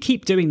 And if you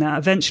keep doing that,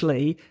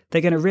 eventually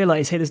they're going to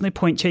realize, hey, there's no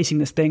point chasing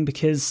this thing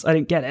because I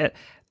don't get it.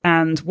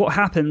 And what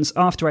happens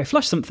after I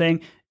flush something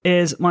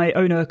is my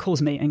owner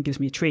calls me and gives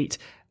me a treat.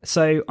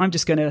 So I'm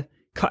just going to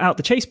cut out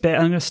the chase bit,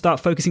 and I'm going to start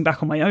focusing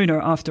back on my owner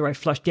after I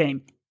flushed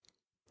game.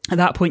 At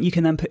that point, you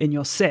can then put in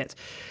your sit.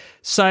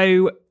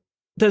 So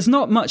there's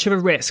not much of a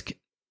risk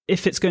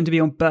if it's going to be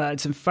on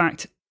birds. In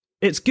fact,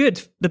 it's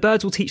good. The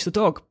birds will teach the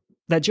dog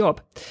their job.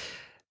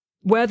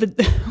 Where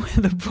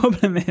the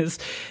problem is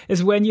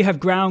when you have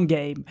ground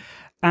game,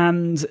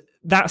 and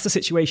that's the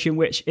situation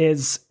which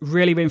is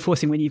really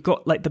reinforcing when you've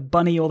got like the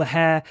bunny or the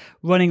hare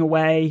running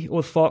away,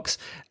 or the fox,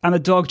 and the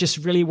dog just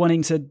really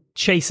wanting to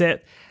chase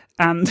it.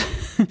 And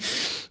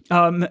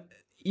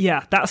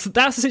that's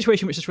the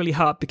situation which is really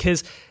hard,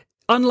 because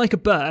unlike a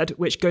bird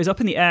which goes up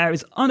in the air,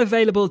 is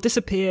unavailable,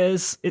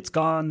 disappears, it's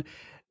gone,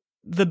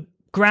 the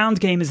ground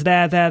game is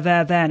there,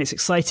 and it's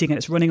exciting and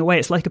it's running away.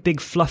 It's like a big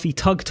fluffy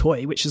tug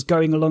toy which is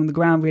going along the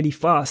ground really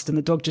fast, and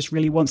the dog just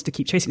really wants to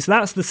keep chasing. So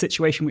that's the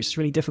situation which is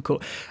really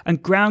difficult.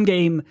 And ground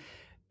game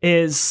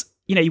is,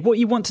 what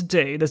you want to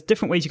do. There's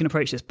different ways you can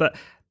approach this, but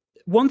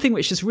one thing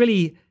which is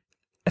really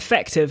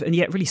effective and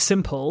yet really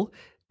simple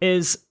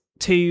is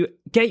to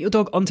get your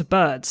dog onto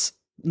birds,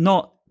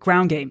 not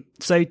ground game.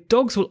 So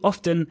dogs will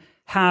often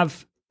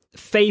have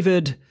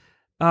favored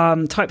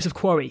types of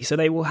quarry. So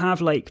they will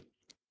have like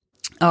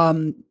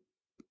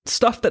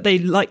stuff that they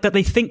like, that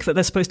they think that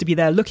they're supposed to be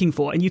there looking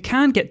for. And you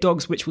can get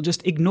dogs which will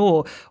just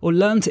ignore or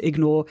learn to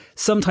ignore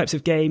some types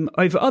of game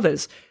over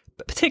others.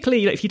 But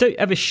particularly if you don't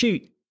ever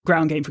shoot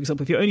ground game, for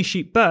example, if you only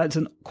shoot birds,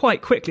 and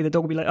quite quickly the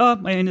dog will be like, oh,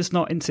 my owner's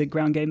not into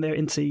ground game, they're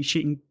into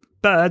shooting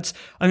birds,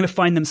 I'm going to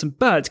find them some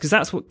birds, because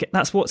that's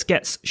what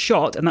gets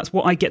shot, and that's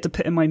what I get to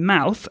put in my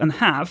mouth and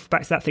have,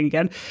 back to that thing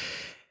again,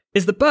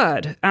 is the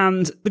bird.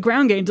 And the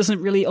ground game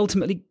doesn't really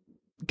ultimately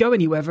go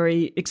anywhere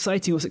very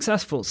exciting or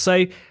successful.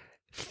 So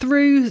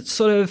through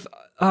sort of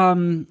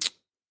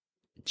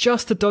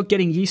just the dog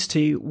getting used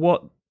to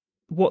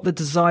what the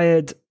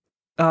desired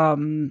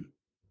game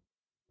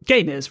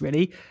is,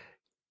 really,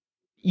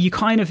 you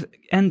kind of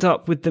end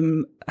up with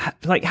them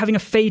like having a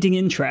fading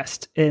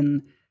interest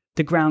in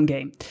the ground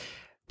game.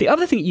 The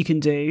other thing you can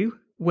do,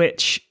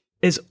 which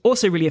is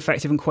also really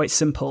effective and quite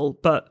simple,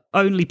 but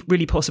only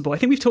really possible, I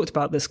think we've talked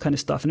about this kind of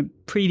stuff in a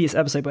previous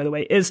episode, by the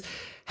way, is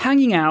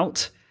hanging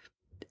out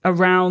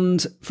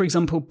around, for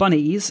example,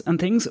 bunnies and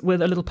things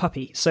with a little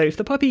puppy. So if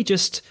the puppy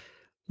just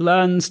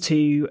learns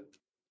to,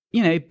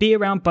 be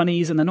around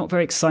bunnies and they're not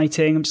very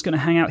exciting, I'm just going to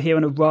hang out here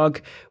on a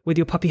rug with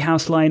your puppy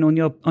house line on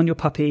your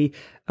puppy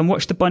and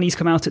watch the bunnies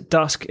come out at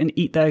dusk and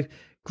eat their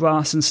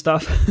grass and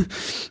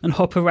stuff and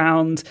hop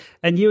around,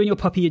 and you and your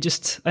puppy are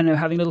just, I don't know,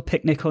 having a little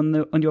picnic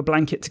on your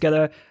blanket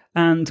together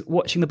and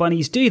watching the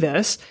bunnies do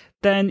this,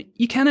 then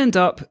you can end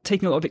up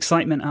taking a lot of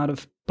excitement out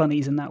of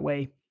bunnies in that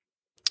way,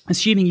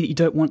 assuming that you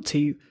don't want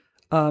to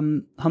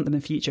hunt them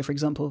in future, for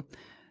example.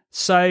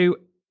 So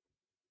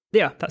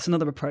Yeah, that's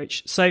another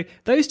approach. So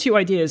those two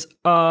ideas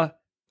are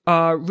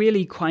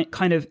really quite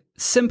kind of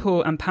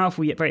simple and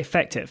powerful, yet very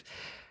effective.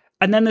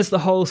 And then there's the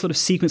whole sort of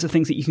sequence of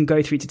things that you can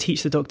go through to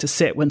teach the dog to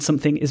sit when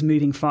something is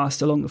moving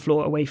fast along the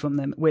floor away from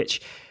them,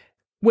 which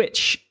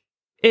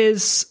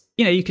is,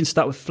 you can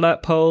start with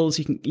flirt poles,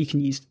 you can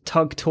use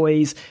tug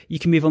toys, you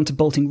can move on to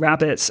bolting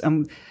rabbits,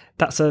 and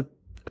that's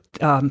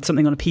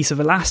something on a piece of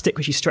elastic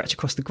which you stretch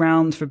across the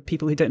ground for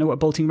people who don't know what a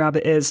bolting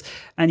rabbit is,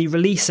 and you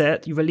release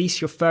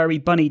your furry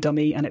bunny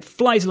dummy, and it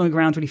flies along the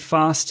ground really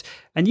fast,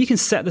 and you can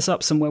set this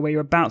up somewhere where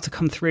you're about to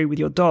come through with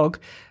your dog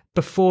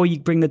before you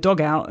bring the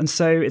dog out, and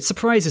so it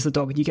surprises the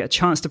dog and you get a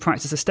chance to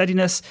practice the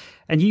steadiness,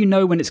 and you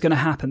know when it's going to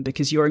happen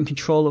because you're in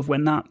control of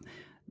when that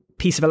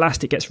piece of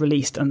elastic gets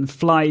released and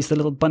flies the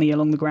little bunny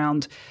along the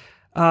ground.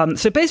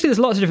 So basically there's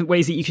lots of different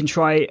ways that you can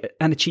try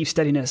and achieve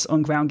steadiness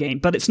on ground game,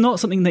 but it's not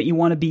something that you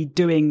want to be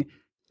doing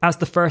as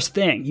the first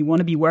thing. You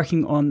want to be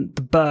working on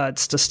the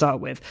birds to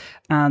start with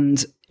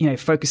and,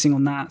 focusing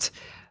on that.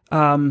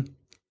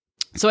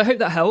 So I hope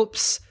that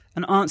helps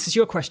and answers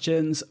your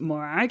questions,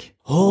 Morag.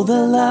 Hold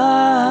the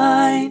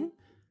line.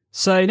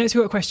 So next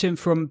we've got a question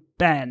from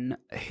Ben,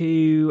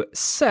 who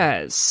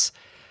says,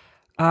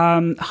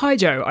 hi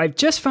Joe, I've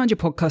just found your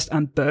podcast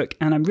and book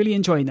and I'm really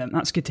enjoying them.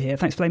 That's good to hear.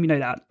 Thanks for letting me know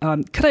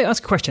that. Could I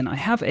ask a question? I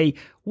have a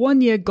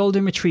 1-year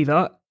golden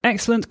retriever,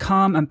 excellent,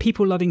 calm and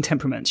people-loving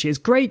temperament. She is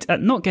great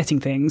at not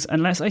getting things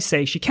unless I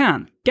say she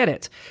can. Get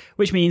it?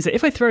 Which means that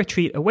if I throw a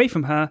treat away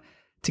from her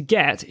to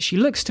get, she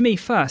looks to me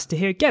first to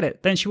hear get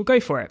it, then she will go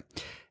for it.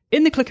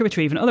 In the clicker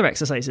retrieve and other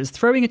exercises,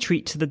 throwing a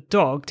treat to the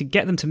dog to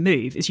get them to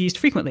move is used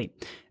frequently.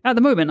 At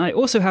the moment, I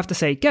also have to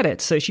say, get it,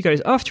 so she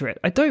goes after it.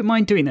 I don't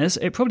mind doing this,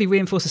 it probably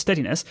reinforces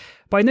steadiness,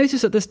 but I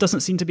notice that this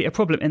doesn't seem to be a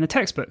problem in the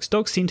textbooks.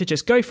 Dogs seem to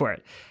just go for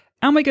it.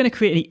 Am I going to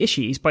create any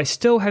issues by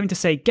still having to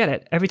say, get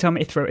it, every time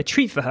I throw a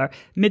treat for her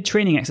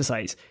mid-training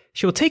exercise?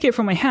 She will take it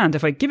from my hand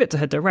if I give it to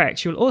her direct.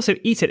 She will also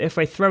eat it if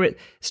I throw it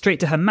straight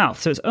to her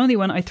mouth, so it's only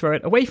when I throw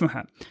it away from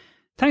her.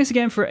 Thanks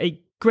again for a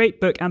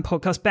great book and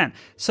podcast, Ben.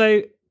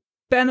 So,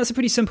 Ben, that's a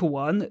pretty simple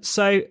one.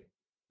 So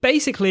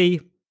basically,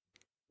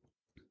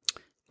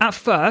 at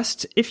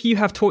first, if you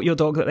have taught your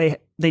dog that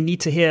they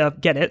need to hear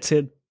get it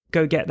to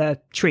go get their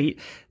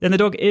treat, then the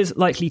dog is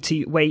likely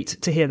to wait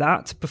to hear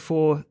that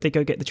before they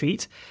go get the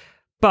treat.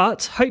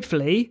 But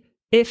hopefully,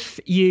 if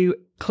you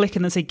click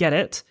and then say get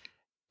it,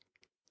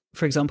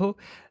 for example,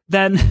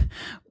 then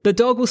the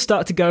dog will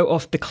start to go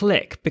off the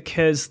click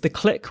because the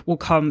click will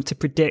come to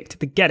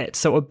predict the get it.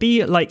 So it'll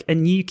be like a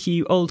new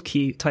cue, old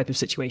cue type of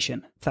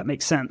situation, if that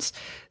makes sense.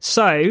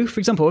 So, for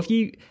example, if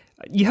you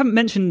haven't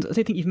mentioned, I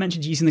don't think you've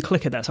mentioned using the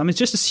clicker there. So I'm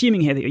just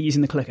assuming here that you're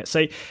using the clicker.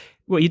 So,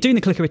 well, you're doing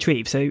the clicker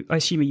retrieve. So I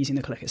assume you're using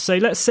the clicker. So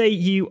let's say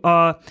you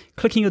are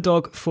clicking your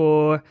dog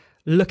for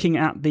looking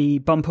at the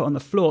bumper on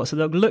the floor. So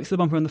the dog looks at the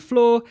bumper on the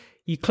floor,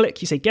 you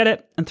click, you say get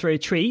it and throw a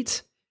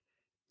treat.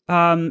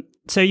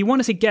 So you want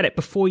to say get it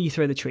before you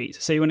throw the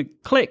treat. So you want to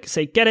click,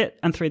 say get it,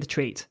 and throw the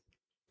treat.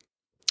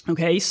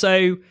 Okay,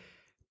 so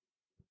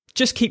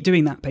just keep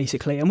doing that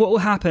basically. And what will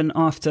happen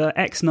after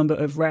X number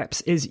of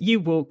reps is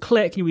you will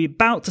click, you'll be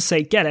about to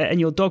say get it, and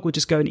your dog will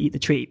just go and eat the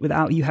treat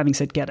without you having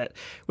said get it,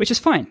 which is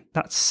fine.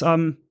 That's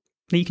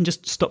you can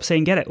just stop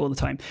saying get it all the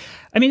time.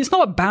 I mean, it's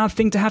not a bad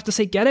thing to have to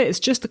say get it. It's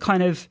just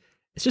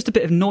a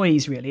bit of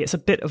noise, really. It's a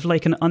bit of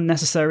like an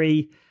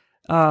unnecessary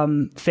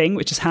thing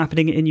which is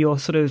happening in your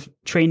sort of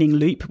training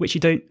loop, which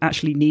you don't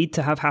actually need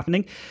to have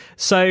happening.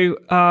 So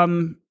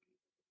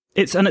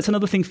it's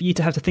another thing for you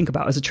to have to think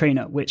about as a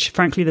trainer, which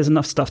frankly there's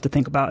enough stuff to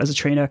think about as a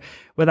trainer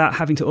without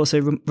having to also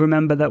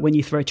remember that when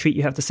you throw a treat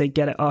you have to say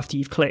get it after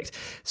you've clicked.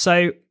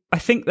 So I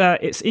think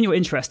that it's in your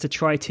interest to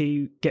try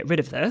to get rid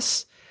of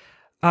this.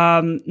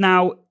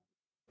 Now,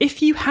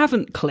 if you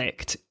haven't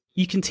clicked,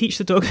 you can teach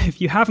the dog if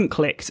you haven't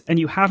clicked and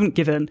you haven't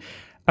given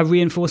a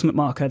reinforcement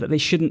marker that they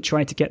shouldn't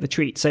try to get the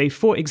treat. So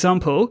for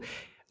example,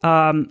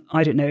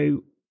 I don't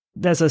know,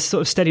 there's a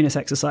sort of steadiness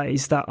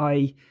exercise that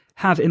I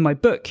have in my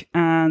book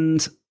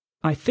and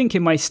I think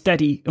in my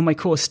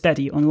course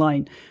Steady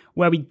online,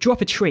 where we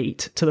drop a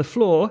treat to the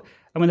floor,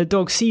 and when the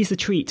dog sees the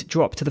treat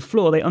drop to the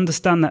floor, they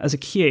understand that as a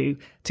cue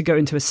to go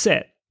into a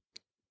sit.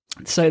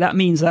 So that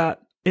means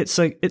that it's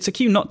a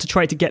cue not to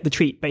try to get the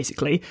treat,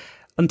 basically,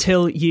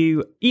 until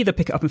you either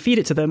pick it up and feed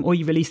it to them or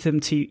you release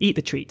them to eat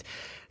the treat.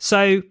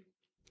 So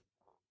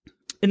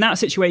in that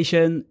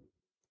situation,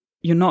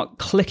 you're not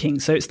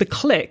clicking. So it's the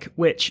click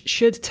which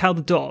should tell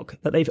the dog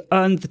that they've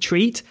earned the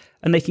treat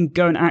and they can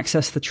go and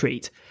access the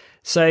treat.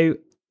 So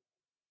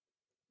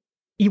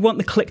you want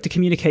the click to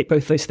communicate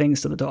both those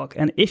things to the dog.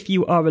 And if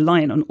you are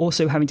reliant on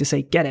also having to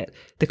say get it,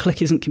 the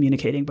click isn't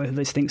communicating both of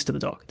those things to the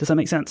dog. Does that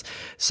make sense?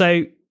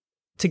 So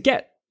to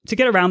get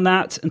around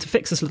that and to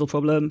fix this little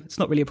problem, it's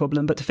not really a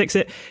problem, but to fix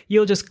it,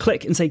 you'll just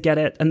click and say get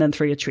it and then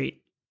throw your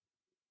treat.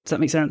 Does that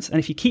make sense? And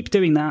if you keep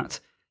doing that,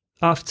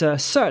 after a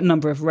certain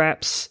number of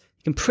reps,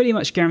 you can pretty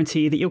much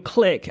guarantee that you'll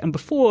click, and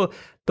before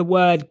the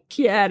word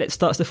get it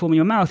starts to form in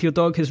your mouth, your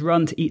dog has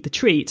run to eat the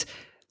treat,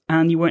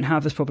 and you won't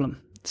have this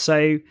problem.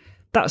 So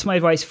that's my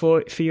advice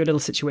for your little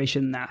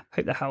situation there.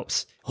 Hope that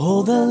helps.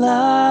 Hold the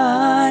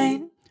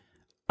line.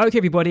 Okay,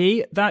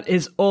 everybody, that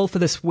is all for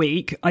this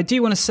week. I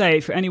do want to say,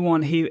 for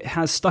anyone who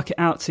has stuck it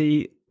out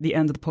to the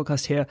end of the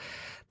podcast here,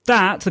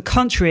 that the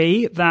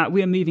country that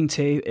we are moving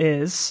to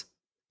is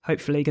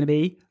hopefully going to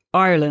be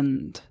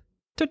Ireland.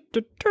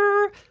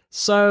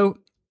 So,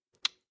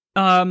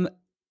 I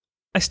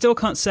still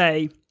can't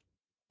say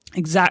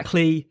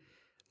exactly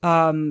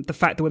the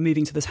fact that we're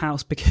moving to this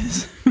house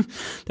because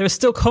there are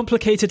still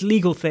complicated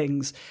legal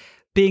things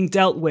being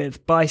dealt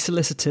with by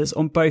solicitors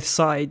on both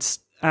sides.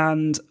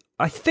 And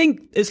I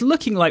think it's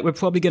looking like we're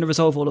probably going to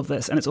resolve all of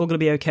this and it's all going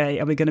to be okay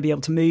and we're going to be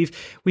able to move.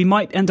 We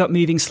might end up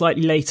moving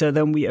slightly later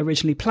than we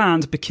originally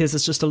planned because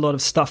there's just a lot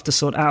of stuff to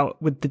sort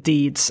out with the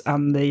deeds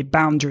and the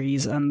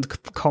boundaries and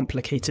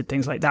complicated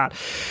things like that.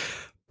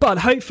 But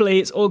hopefully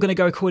it's all going to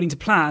go according to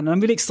plan. And I'm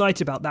really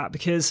excited about that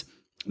because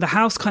the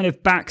house kind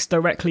of backs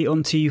directly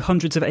onto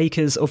hundreds of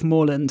acres of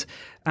moorland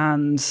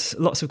and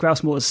lots of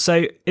grouse moors.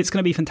 So it's going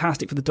to be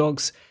fantastic for the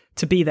dogs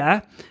to be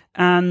there.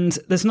 And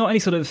there's not any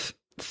sort of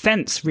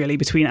fence really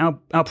between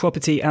our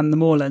property and the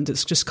moorland.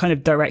 It's just kind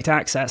of direct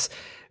access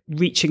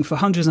reaching for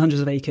hundreds and hundreds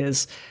of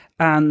acres.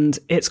 And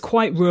it's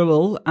quite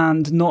rural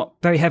and not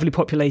very heavily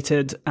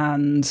populated.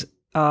 And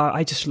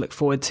I just look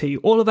forward to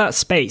all of that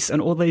space and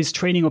all those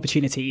training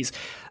opportunities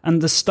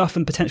and the stuff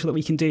and potential that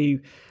we can do,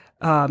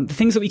 the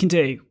things that we can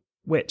do,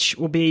 which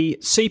will be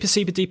super,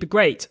 super duper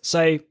great.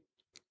 So,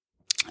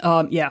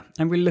 yeah,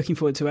 I'm really looking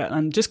forward to it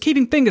and just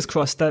keeping fingers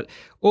crossed that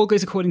all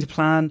goes according to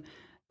plan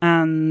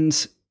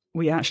and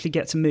we actually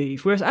get to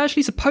move. We're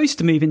actually supposed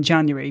to move in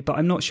January, but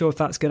I'm not sure if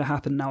that's going to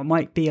happen now. It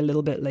might be a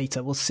little bit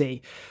later. We'll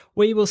see.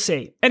 We will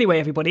see. Anyway,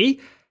 everybody,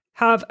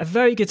 have a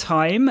very good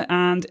time.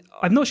 And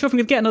I'm not sure if I'm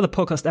going to get another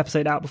podcast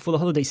episode out before the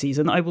holiday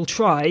season. I will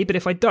try, but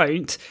if I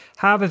don't,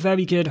 have a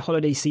very good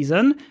holiday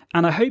season.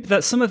 And I hope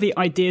that some of the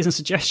ideas and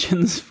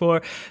suggestions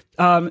for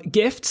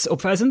gifts or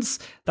presents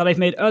that I've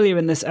made earlier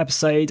in this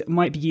episode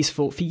might be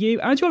useful for you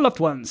and your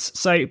loved ones.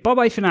 So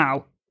bye-bye for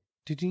now.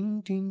 Hold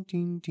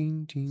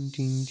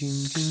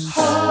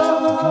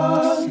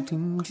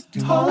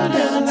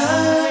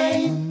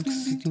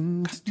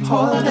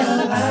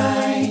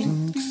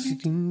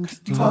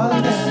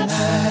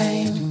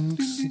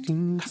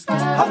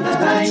the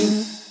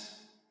line.